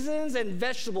raisins and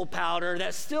vegetable powder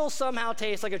that still somehow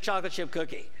tastes like a chocolate chip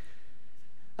cookie?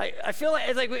 I feel like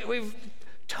it's like we've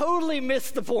totally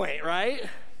missed the point, right?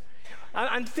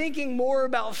 I'm thinking more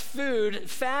about food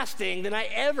fasting than I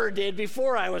ever did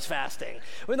before I was fasting.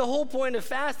 When the whole point of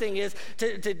fasting is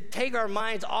to take our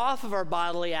minds off of our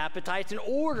bodily appetites in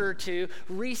order to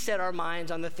reset our minds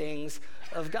on the things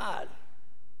of God.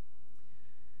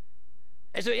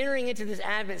 And so entering into this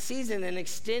Advent season and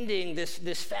extending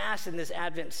this fast in this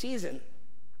Advent season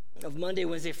of Monday,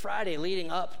 Wednesday, Friday, leading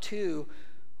up to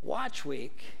Watch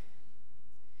Week,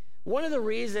 one of the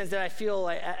reasons that I feel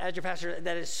like, as your pastor,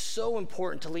 that it's so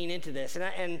important to lean into this,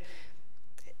 and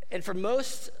for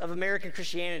most of American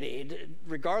Christianity,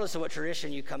 regardless of what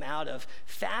tradition you come out of,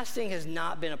 fasting has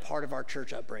not been a part of our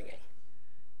church upbringing.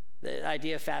 The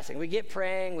idea of fasting. We get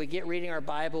praying, we get reading our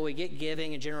Bible, we get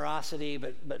giving and generosity,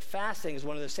 but fasting is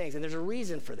one of those things, and there's a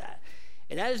reason for that.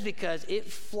 And that is because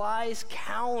it flies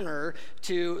counter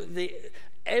to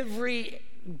every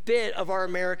bit of our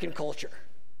American culture.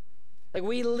 Like,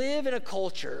 we live in a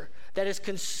culture that is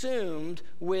consumed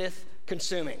with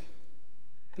consuming.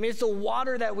 I mean, it's the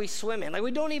water that we swim in. Like,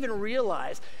 we don't even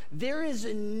realize there is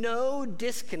no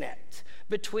disconnect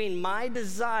between my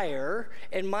desire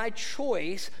and my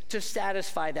choice to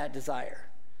satisfy that desire.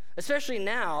 Especially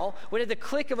now, when at the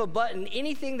click of a button,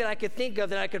 anything that I could think of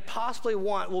that I could possibly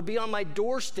want will be on my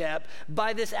doorstep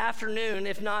by this afternoon,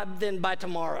 if not then by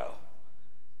tomorrow.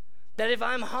 That if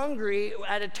I'm hungry,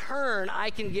 at a turn, I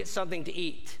can get something to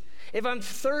eat. If I'm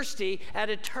thirsty, at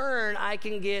a turn, I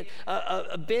can get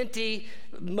a Venti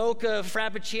mocha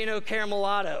frappuccino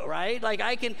caramelado, right? Like,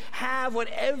 I can have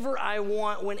whatever I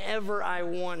want whenever I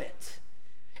want it.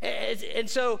 And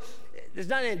so it's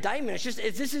not an indictment. It's just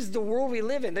this is the world we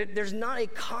live in. There's not a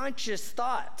conscious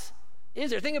thought,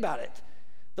 is there? Think about it.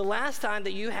 The last time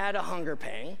that you had a hunger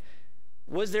pang,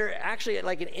 was there actually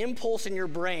like an impulse in your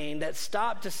brain that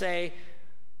stopped to say,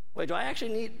 wait, do I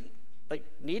actually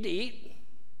need to eat?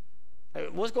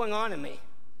 What's going on in me?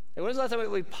 And when was the last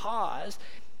time we paused?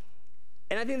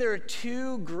 And I think there are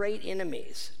two great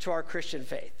enemies to our Christian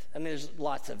faith. I mean, there's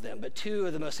lots of them, but two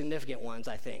of the most significant ones,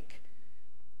 I think,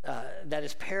 that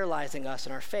is paralyzing us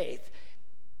in our faith.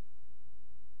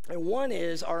 And one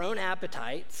is our own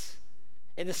appetites,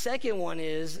 and the second one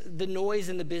is the noise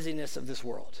and the busyness of this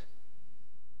world,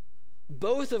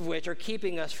 both of which are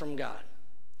keeping us from God.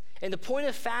 And the point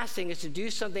of fasting is to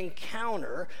do something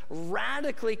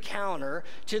radically counter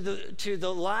to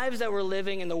the lives that we're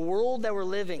living and the world that we're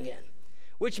living in,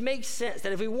 which makes sense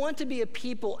that if we want to be a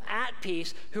people at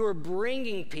peace who are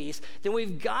bringing peace, then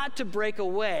we've got to break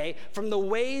away from the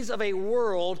ways of a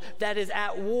world that is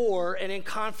at war and in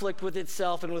conflict with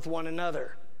itself and with one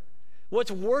another.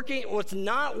 What's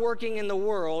not working in the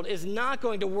world is not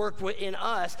going to work in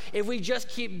us if we just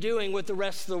keep doing what the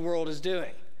rest of the world is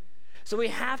doing. So we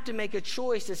have to make a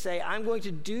choice to say, I'm going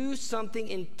to do something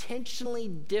intentionally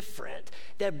different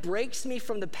that breaks me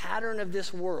from the pattern of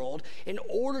this world in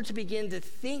order to begin to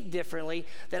think differently,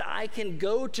 that I can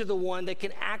go to the one that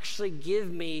can actually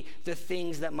give me the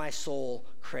things that my soul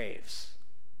craves.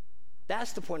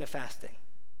 That's the point of fasting,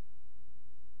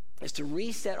 is to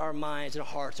reset our minds and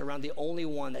hearts around the only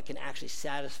one that can actually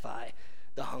satisfy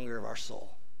the hunger of our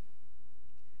soul.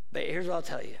 But here's what I'll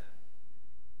tell you.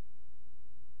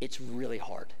 It's really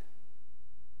hard.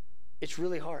 It's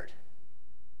really hard.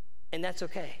 And that's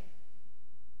okay.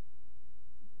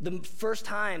 The first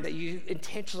time that you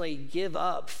intentionally give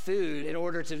up food in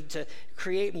order to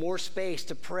create more space,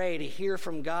 to pray, to hear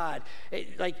from God,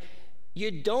 you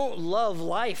don't love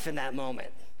life in that moment.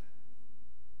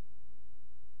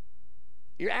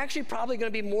 You're actually probably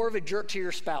going to be more of a jerk to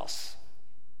your spouse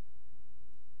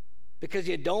because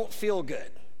you don't feel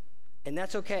good. And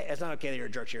that's okay. It's not okay that you're a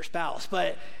jerk to your spouse,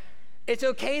 but it's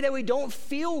okay that we don't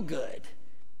feel good.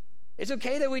 It's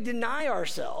okay that we deny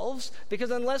ourselves,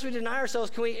 because until we deny ourselves,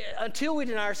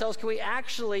 can we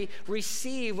actually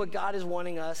receive what God is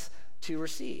wanting us to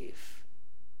receive?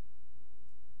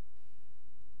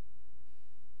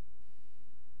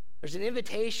 There's an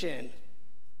invitation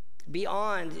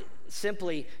beyond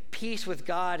simply peace with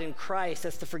God in Christ.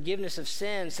 That's the forgiveness of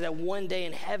sins, so that one day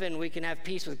in heaven we can have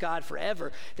peace with God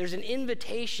forever. There's an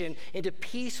invitation into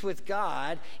peace with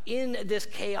God in this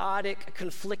chaotic,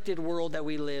 conflicted world that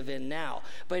we live in now.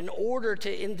 But in order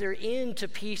to enter into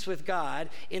peace with God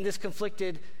in this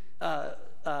conflicted,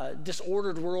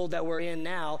 disordered world that we're in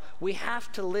now, we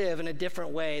have to live in a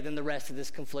different way than the rest of this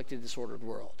conflicted, disordered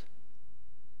world.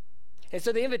 And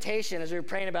so the invitation, as we were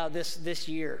praying about this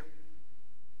year,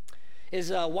 is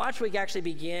Watch Week actually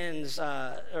begins,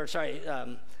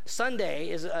 Sunday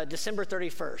is December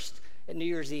 31st, at New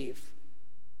Year's Eve.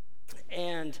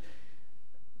 And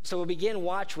so we'll begin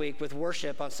Watch Week with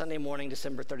worship on Sunday morning,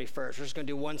 December 31st. We're just going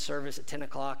to do one service at 10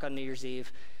 o'clock on New Year's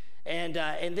Eve. And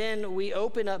then we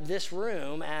open up this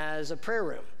room as a prayer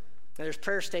room. And there's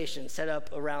prayer stations set up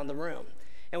around the room.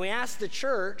 And we asked the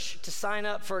church to sign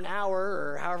up for an hour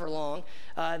or however long,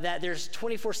 that there's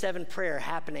 24/7 prayer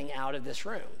happening out of this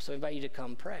room. So we invite you to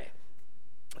come pray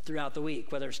throughout the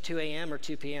week, whether it's 2 a.m. or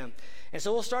 2 p.m. And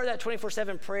so we'll start that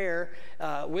 24/7 prayer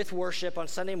with worship on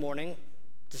Sunday morning,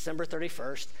 December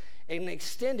 31st, and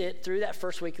extend it through that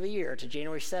first week of the year to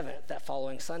January 7th, that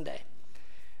following Sunday.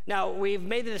 Now, we've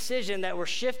made the decision that we're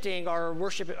shifting our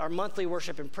monthly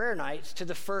worship and prayer nights to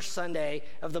the first Sunday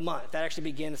of the month. That actually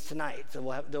begins tonight.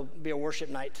 So there'll be a worship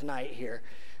night tonight here.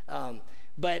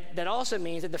 But that also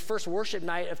means that the first worship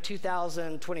night of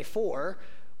 2024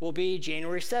 will be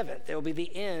January 7th. It will be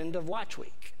the end of Watch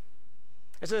Week.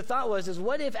 And so the thought was,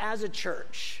 what if as a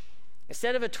church,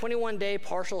 instead of a 21-day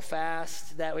partial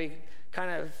fast that we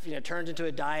kind of turns into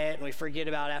a diet and we forget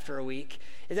about after a week,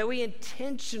 is that we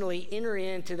intentionally enter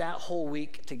into that whole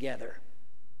week together.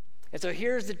 And so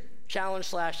here's the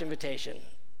challenge/invitation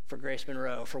for Grace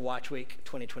Monroe for Watch Week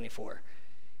 2024,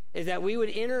 is that we would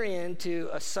enter into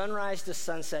a sunrise to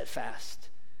sunset fast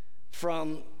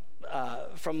from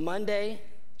Monday,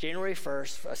 January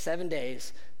 1st, 7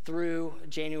 days, through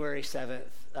January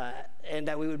 7th, and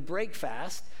that we would break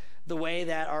fast the way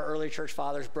that our early church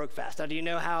fathers broke fast. Now, do you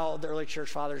know how the early church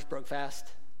fathers broke fast?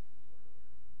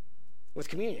 With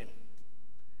communion.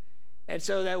 And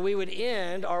so that we would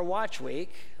end our Watch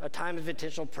Week, a time of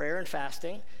intentional prayer and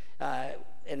fasting,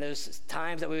 in those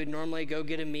times that we would normally go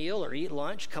get a meal or eat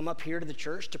lunch, come up here to the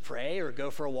church to pray or go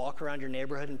for a walk around your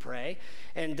neighborhood and pray.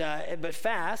 But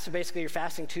fast, so basically you're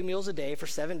fasting 2 meals a day for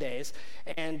 7 days,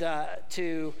 and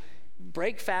to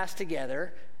break fast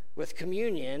together with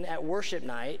communion at worship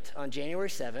night on January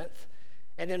 7th,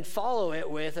 and then follow it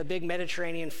with a big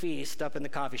Mediterranean feast up in the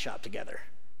coffee shop together.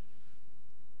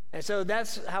 And so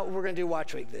that's how we're going to do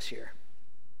Watch Week this year.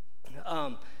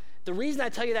 The reason I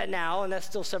tell you that now, and that's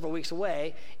still several weeks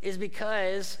away, is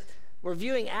because we're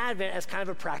viewing Advent as kind of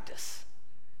a practice.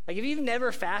 Like if you've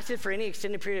never fasted for any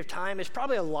extended period of time, it's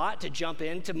probably a lot to jump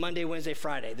into Monday, Wednesday,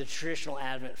 Friday, the traditional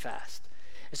Advent fast.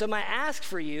 And so my ask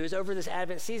for you is over this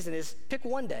Advent season is pick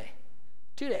 1 day,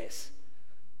 2 days,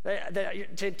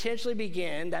 to intentionally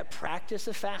begin that practice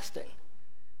of fasting,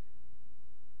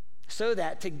 so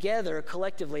that together,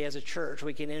 collectively as a church,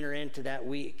 we can enter into that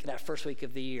week, that first week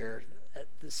of the year,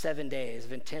 the 7 days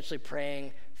of intentionally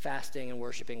praying, fasting, and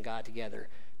worshiping God together,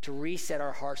 to reset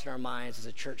our hearts and our minds as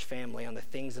a church family on the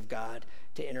things of God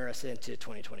to enter us into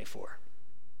 2024.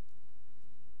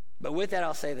 But with that,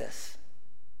 I'll say this.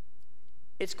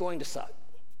 It's going to suck.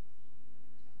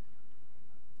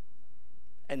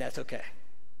 And that's okay.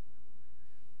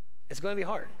 It's going to be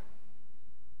hard.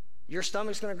 Your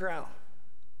stomach's going to growl.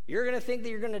 You're going to think that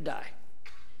you're going to die.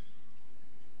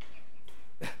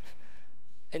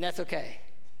 And that's okay.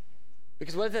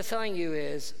 Because what that's telling you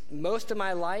is, most of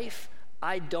my life,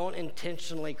 I don't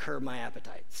intentionally curb my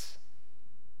appetites.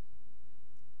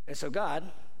 And so God,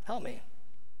 help me.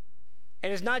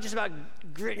 And it's not just about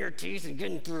gritting your teeth and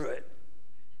getting through it.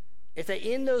 It's that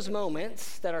in those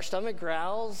moments that our stomach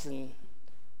growls and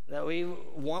that we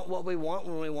want what we want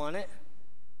when we want it,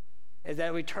 is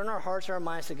that we turn our hearts and our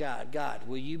minds to God. God,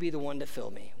 will you be the one to fill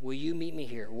me? Will you meet me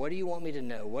here? What do you want me to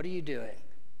know? What are you doing?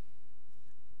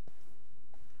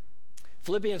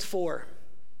 Isaiah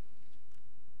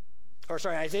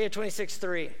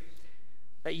 26:3.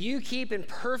 That you keep in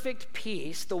perfect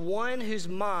peace the one whose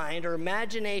mind or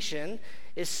imagination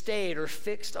is stayed or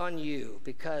fixed on you,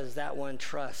 because that one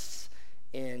trusts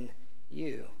in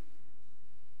you.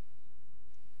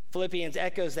 Philippians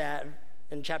echoes that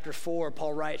in chapter 4.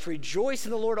 Paul writes, rejoice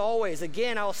in the Lord always.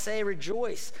 Again, I'll say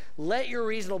rejoice. Let your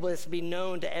reasonableness be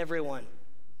known to everyone.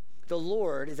 The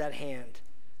Lord is at hand.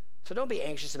 So don't be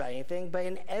anxious about anything, but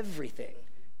in everything,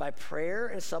 by prayer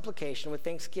and supplication with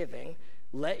thanksgiving,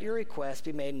 let your requests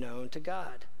be made known to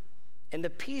God. And the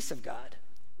peace of God,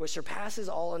 which surpasses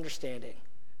all understanding,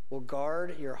 will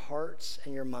guard your hearts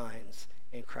and your minds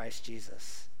in Christ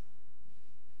Jesus.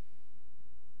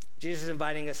 Jesus is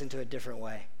inviting us into a different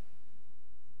way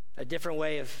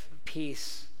of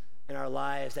peace in our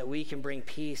lives, that we can bring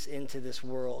peace into this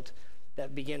world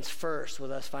that begins first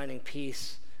with us finding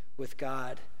peace with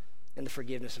God and the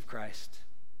forgiveness of Christ.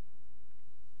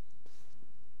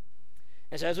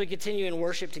 And so as we continue in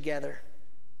worship together,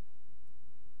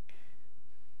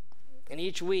 and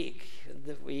each week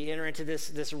we enter into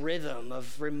this rhythm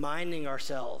of reminding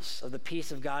ourselves of the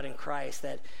peace of God in Christ,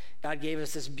 that God gave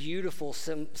us this beautiful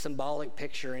symbolic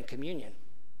picture in communion.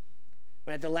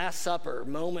 When at the Last Supper,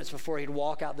 moments before he'd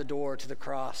walk out the door to the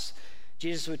cross,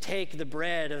 Jesus would take the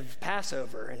bread of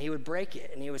Passover and he would break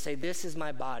it and he would say, "This is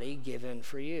my body given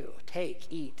for you. Take,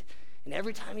 eat. And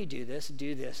every time you do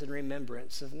this in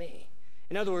remembrance of me."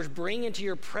 In other words, bring into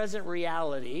your present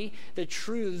reality the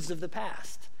truths of the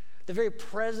past. The very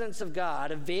presence of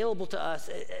God available to us,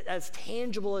 as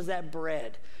tangible as that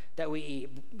bread that we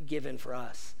eat, given for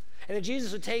us. And then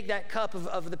Jesus would take that cup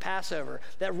of the Passover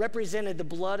that represented the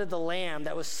blood of the Lamb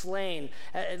that was slain,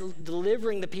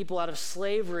 delivering the people out of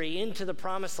slavery into the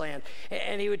promised land.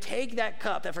 And he would take that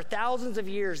cup, that for thousands of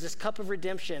years, this cup of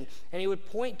redemption, and he would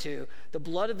point to the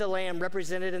blood of the Lamb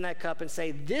represented in that cup and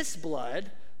say, this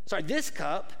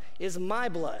cup is my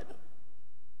blood,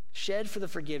 shed for the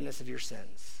forgiveness of your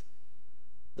sins.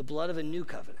 The blood of a new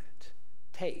covenant.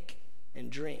 Take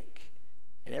and drink.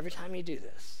 And every time you do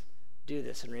this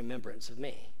in remembrance of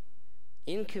me.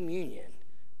 In communion,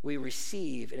 we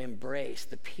receive and embrace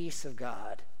the peace of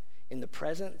God in the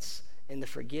presence and the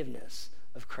forgiveness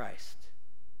of Christ.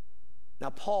 Now,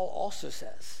 Paul also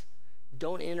says,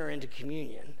 don't enter into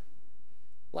communion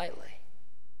lightly,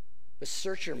 but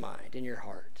search your mind and your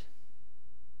heart.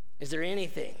 Is there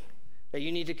anything that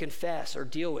you need to confess or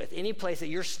deal with? Any place that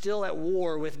you're still at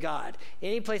war with God?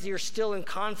 Any place that you're still in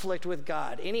conflict with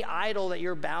God? Any idol that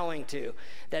you're bowing to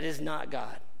that is not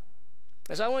God?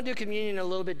 And so I want to do communion a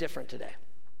little bit different today.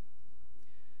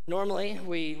 Normally,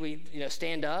 we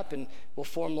stand up and we'll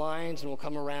form lines and we'll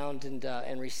come around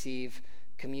and receive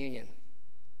communion.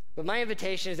 But my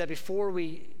invitation is that before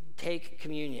we take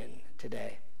communion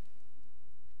today,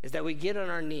 is that we get on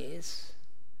our knees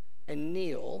and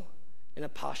kneel in a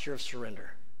posture of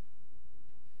surrender,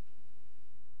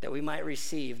 that we might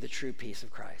receive the true peace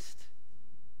of Christ.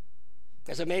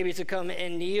 And so maybe to come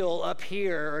and kneel up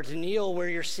here, or to kneel where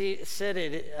you're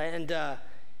seated, and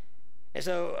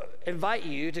so invite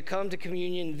you to come to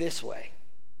communion this way,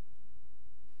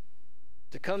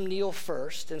 to come kneel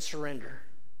first and surrender,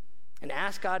 and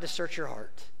ask God to search your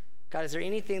heart. God, is there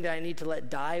anything that I need to let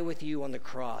die with you on the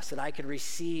cross, that I could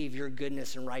receive your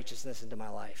goodness and righteousness into my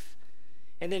life?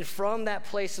 And then from that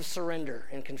place of surrender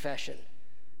and confession,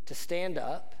 to stand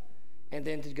up and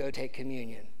then to go take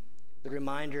communion, the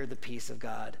reminder of the peace of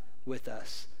God with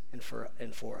us and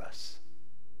for us.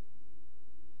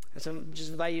 And so I just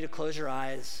invite you to close your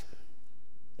eyes.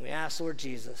 And we ask, Lord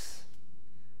Jesus,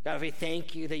 God, we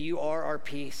thank you that you are our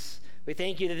peace. We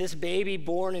thank you that this baby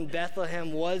born in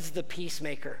Bethlehem was the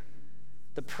peacemaker,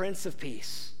 the Prince of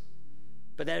Peace,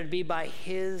 but that it would be by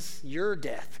your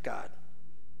death, God,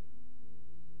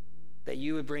 that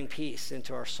you would bring peace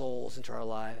into our souls, into our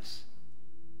lives.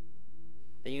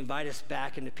 That you invite us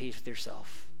back into peace with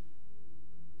yourself.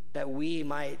 That we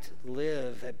might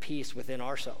live at peace within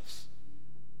ourselves.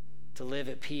 To live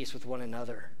at peace with one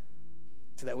another.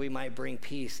 So that we might bring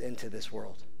peace into this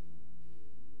world.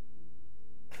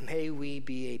 May we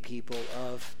be a people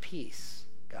of peace,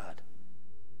 God.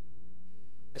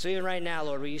 And so even right now,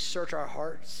 Lord, will you search our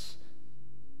hearts?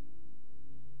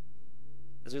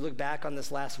 As we look back on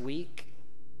this last week,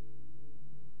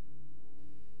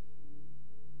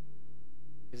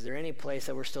 is there any place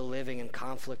that we're still living in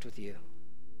conflict with you?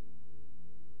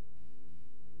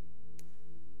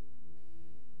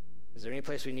 Is there any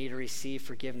place we need to receive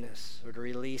forgiveness or to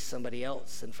release somebody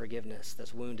else in forgiveness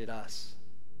that's wounded us?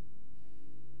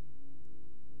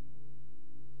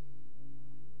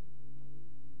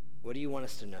 What do you want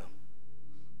us to know?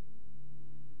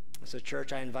 So,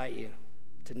 church, I invite you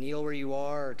to kneel where you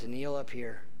are or to kneel up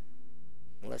here.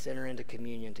 And let's enter into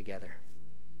communion together.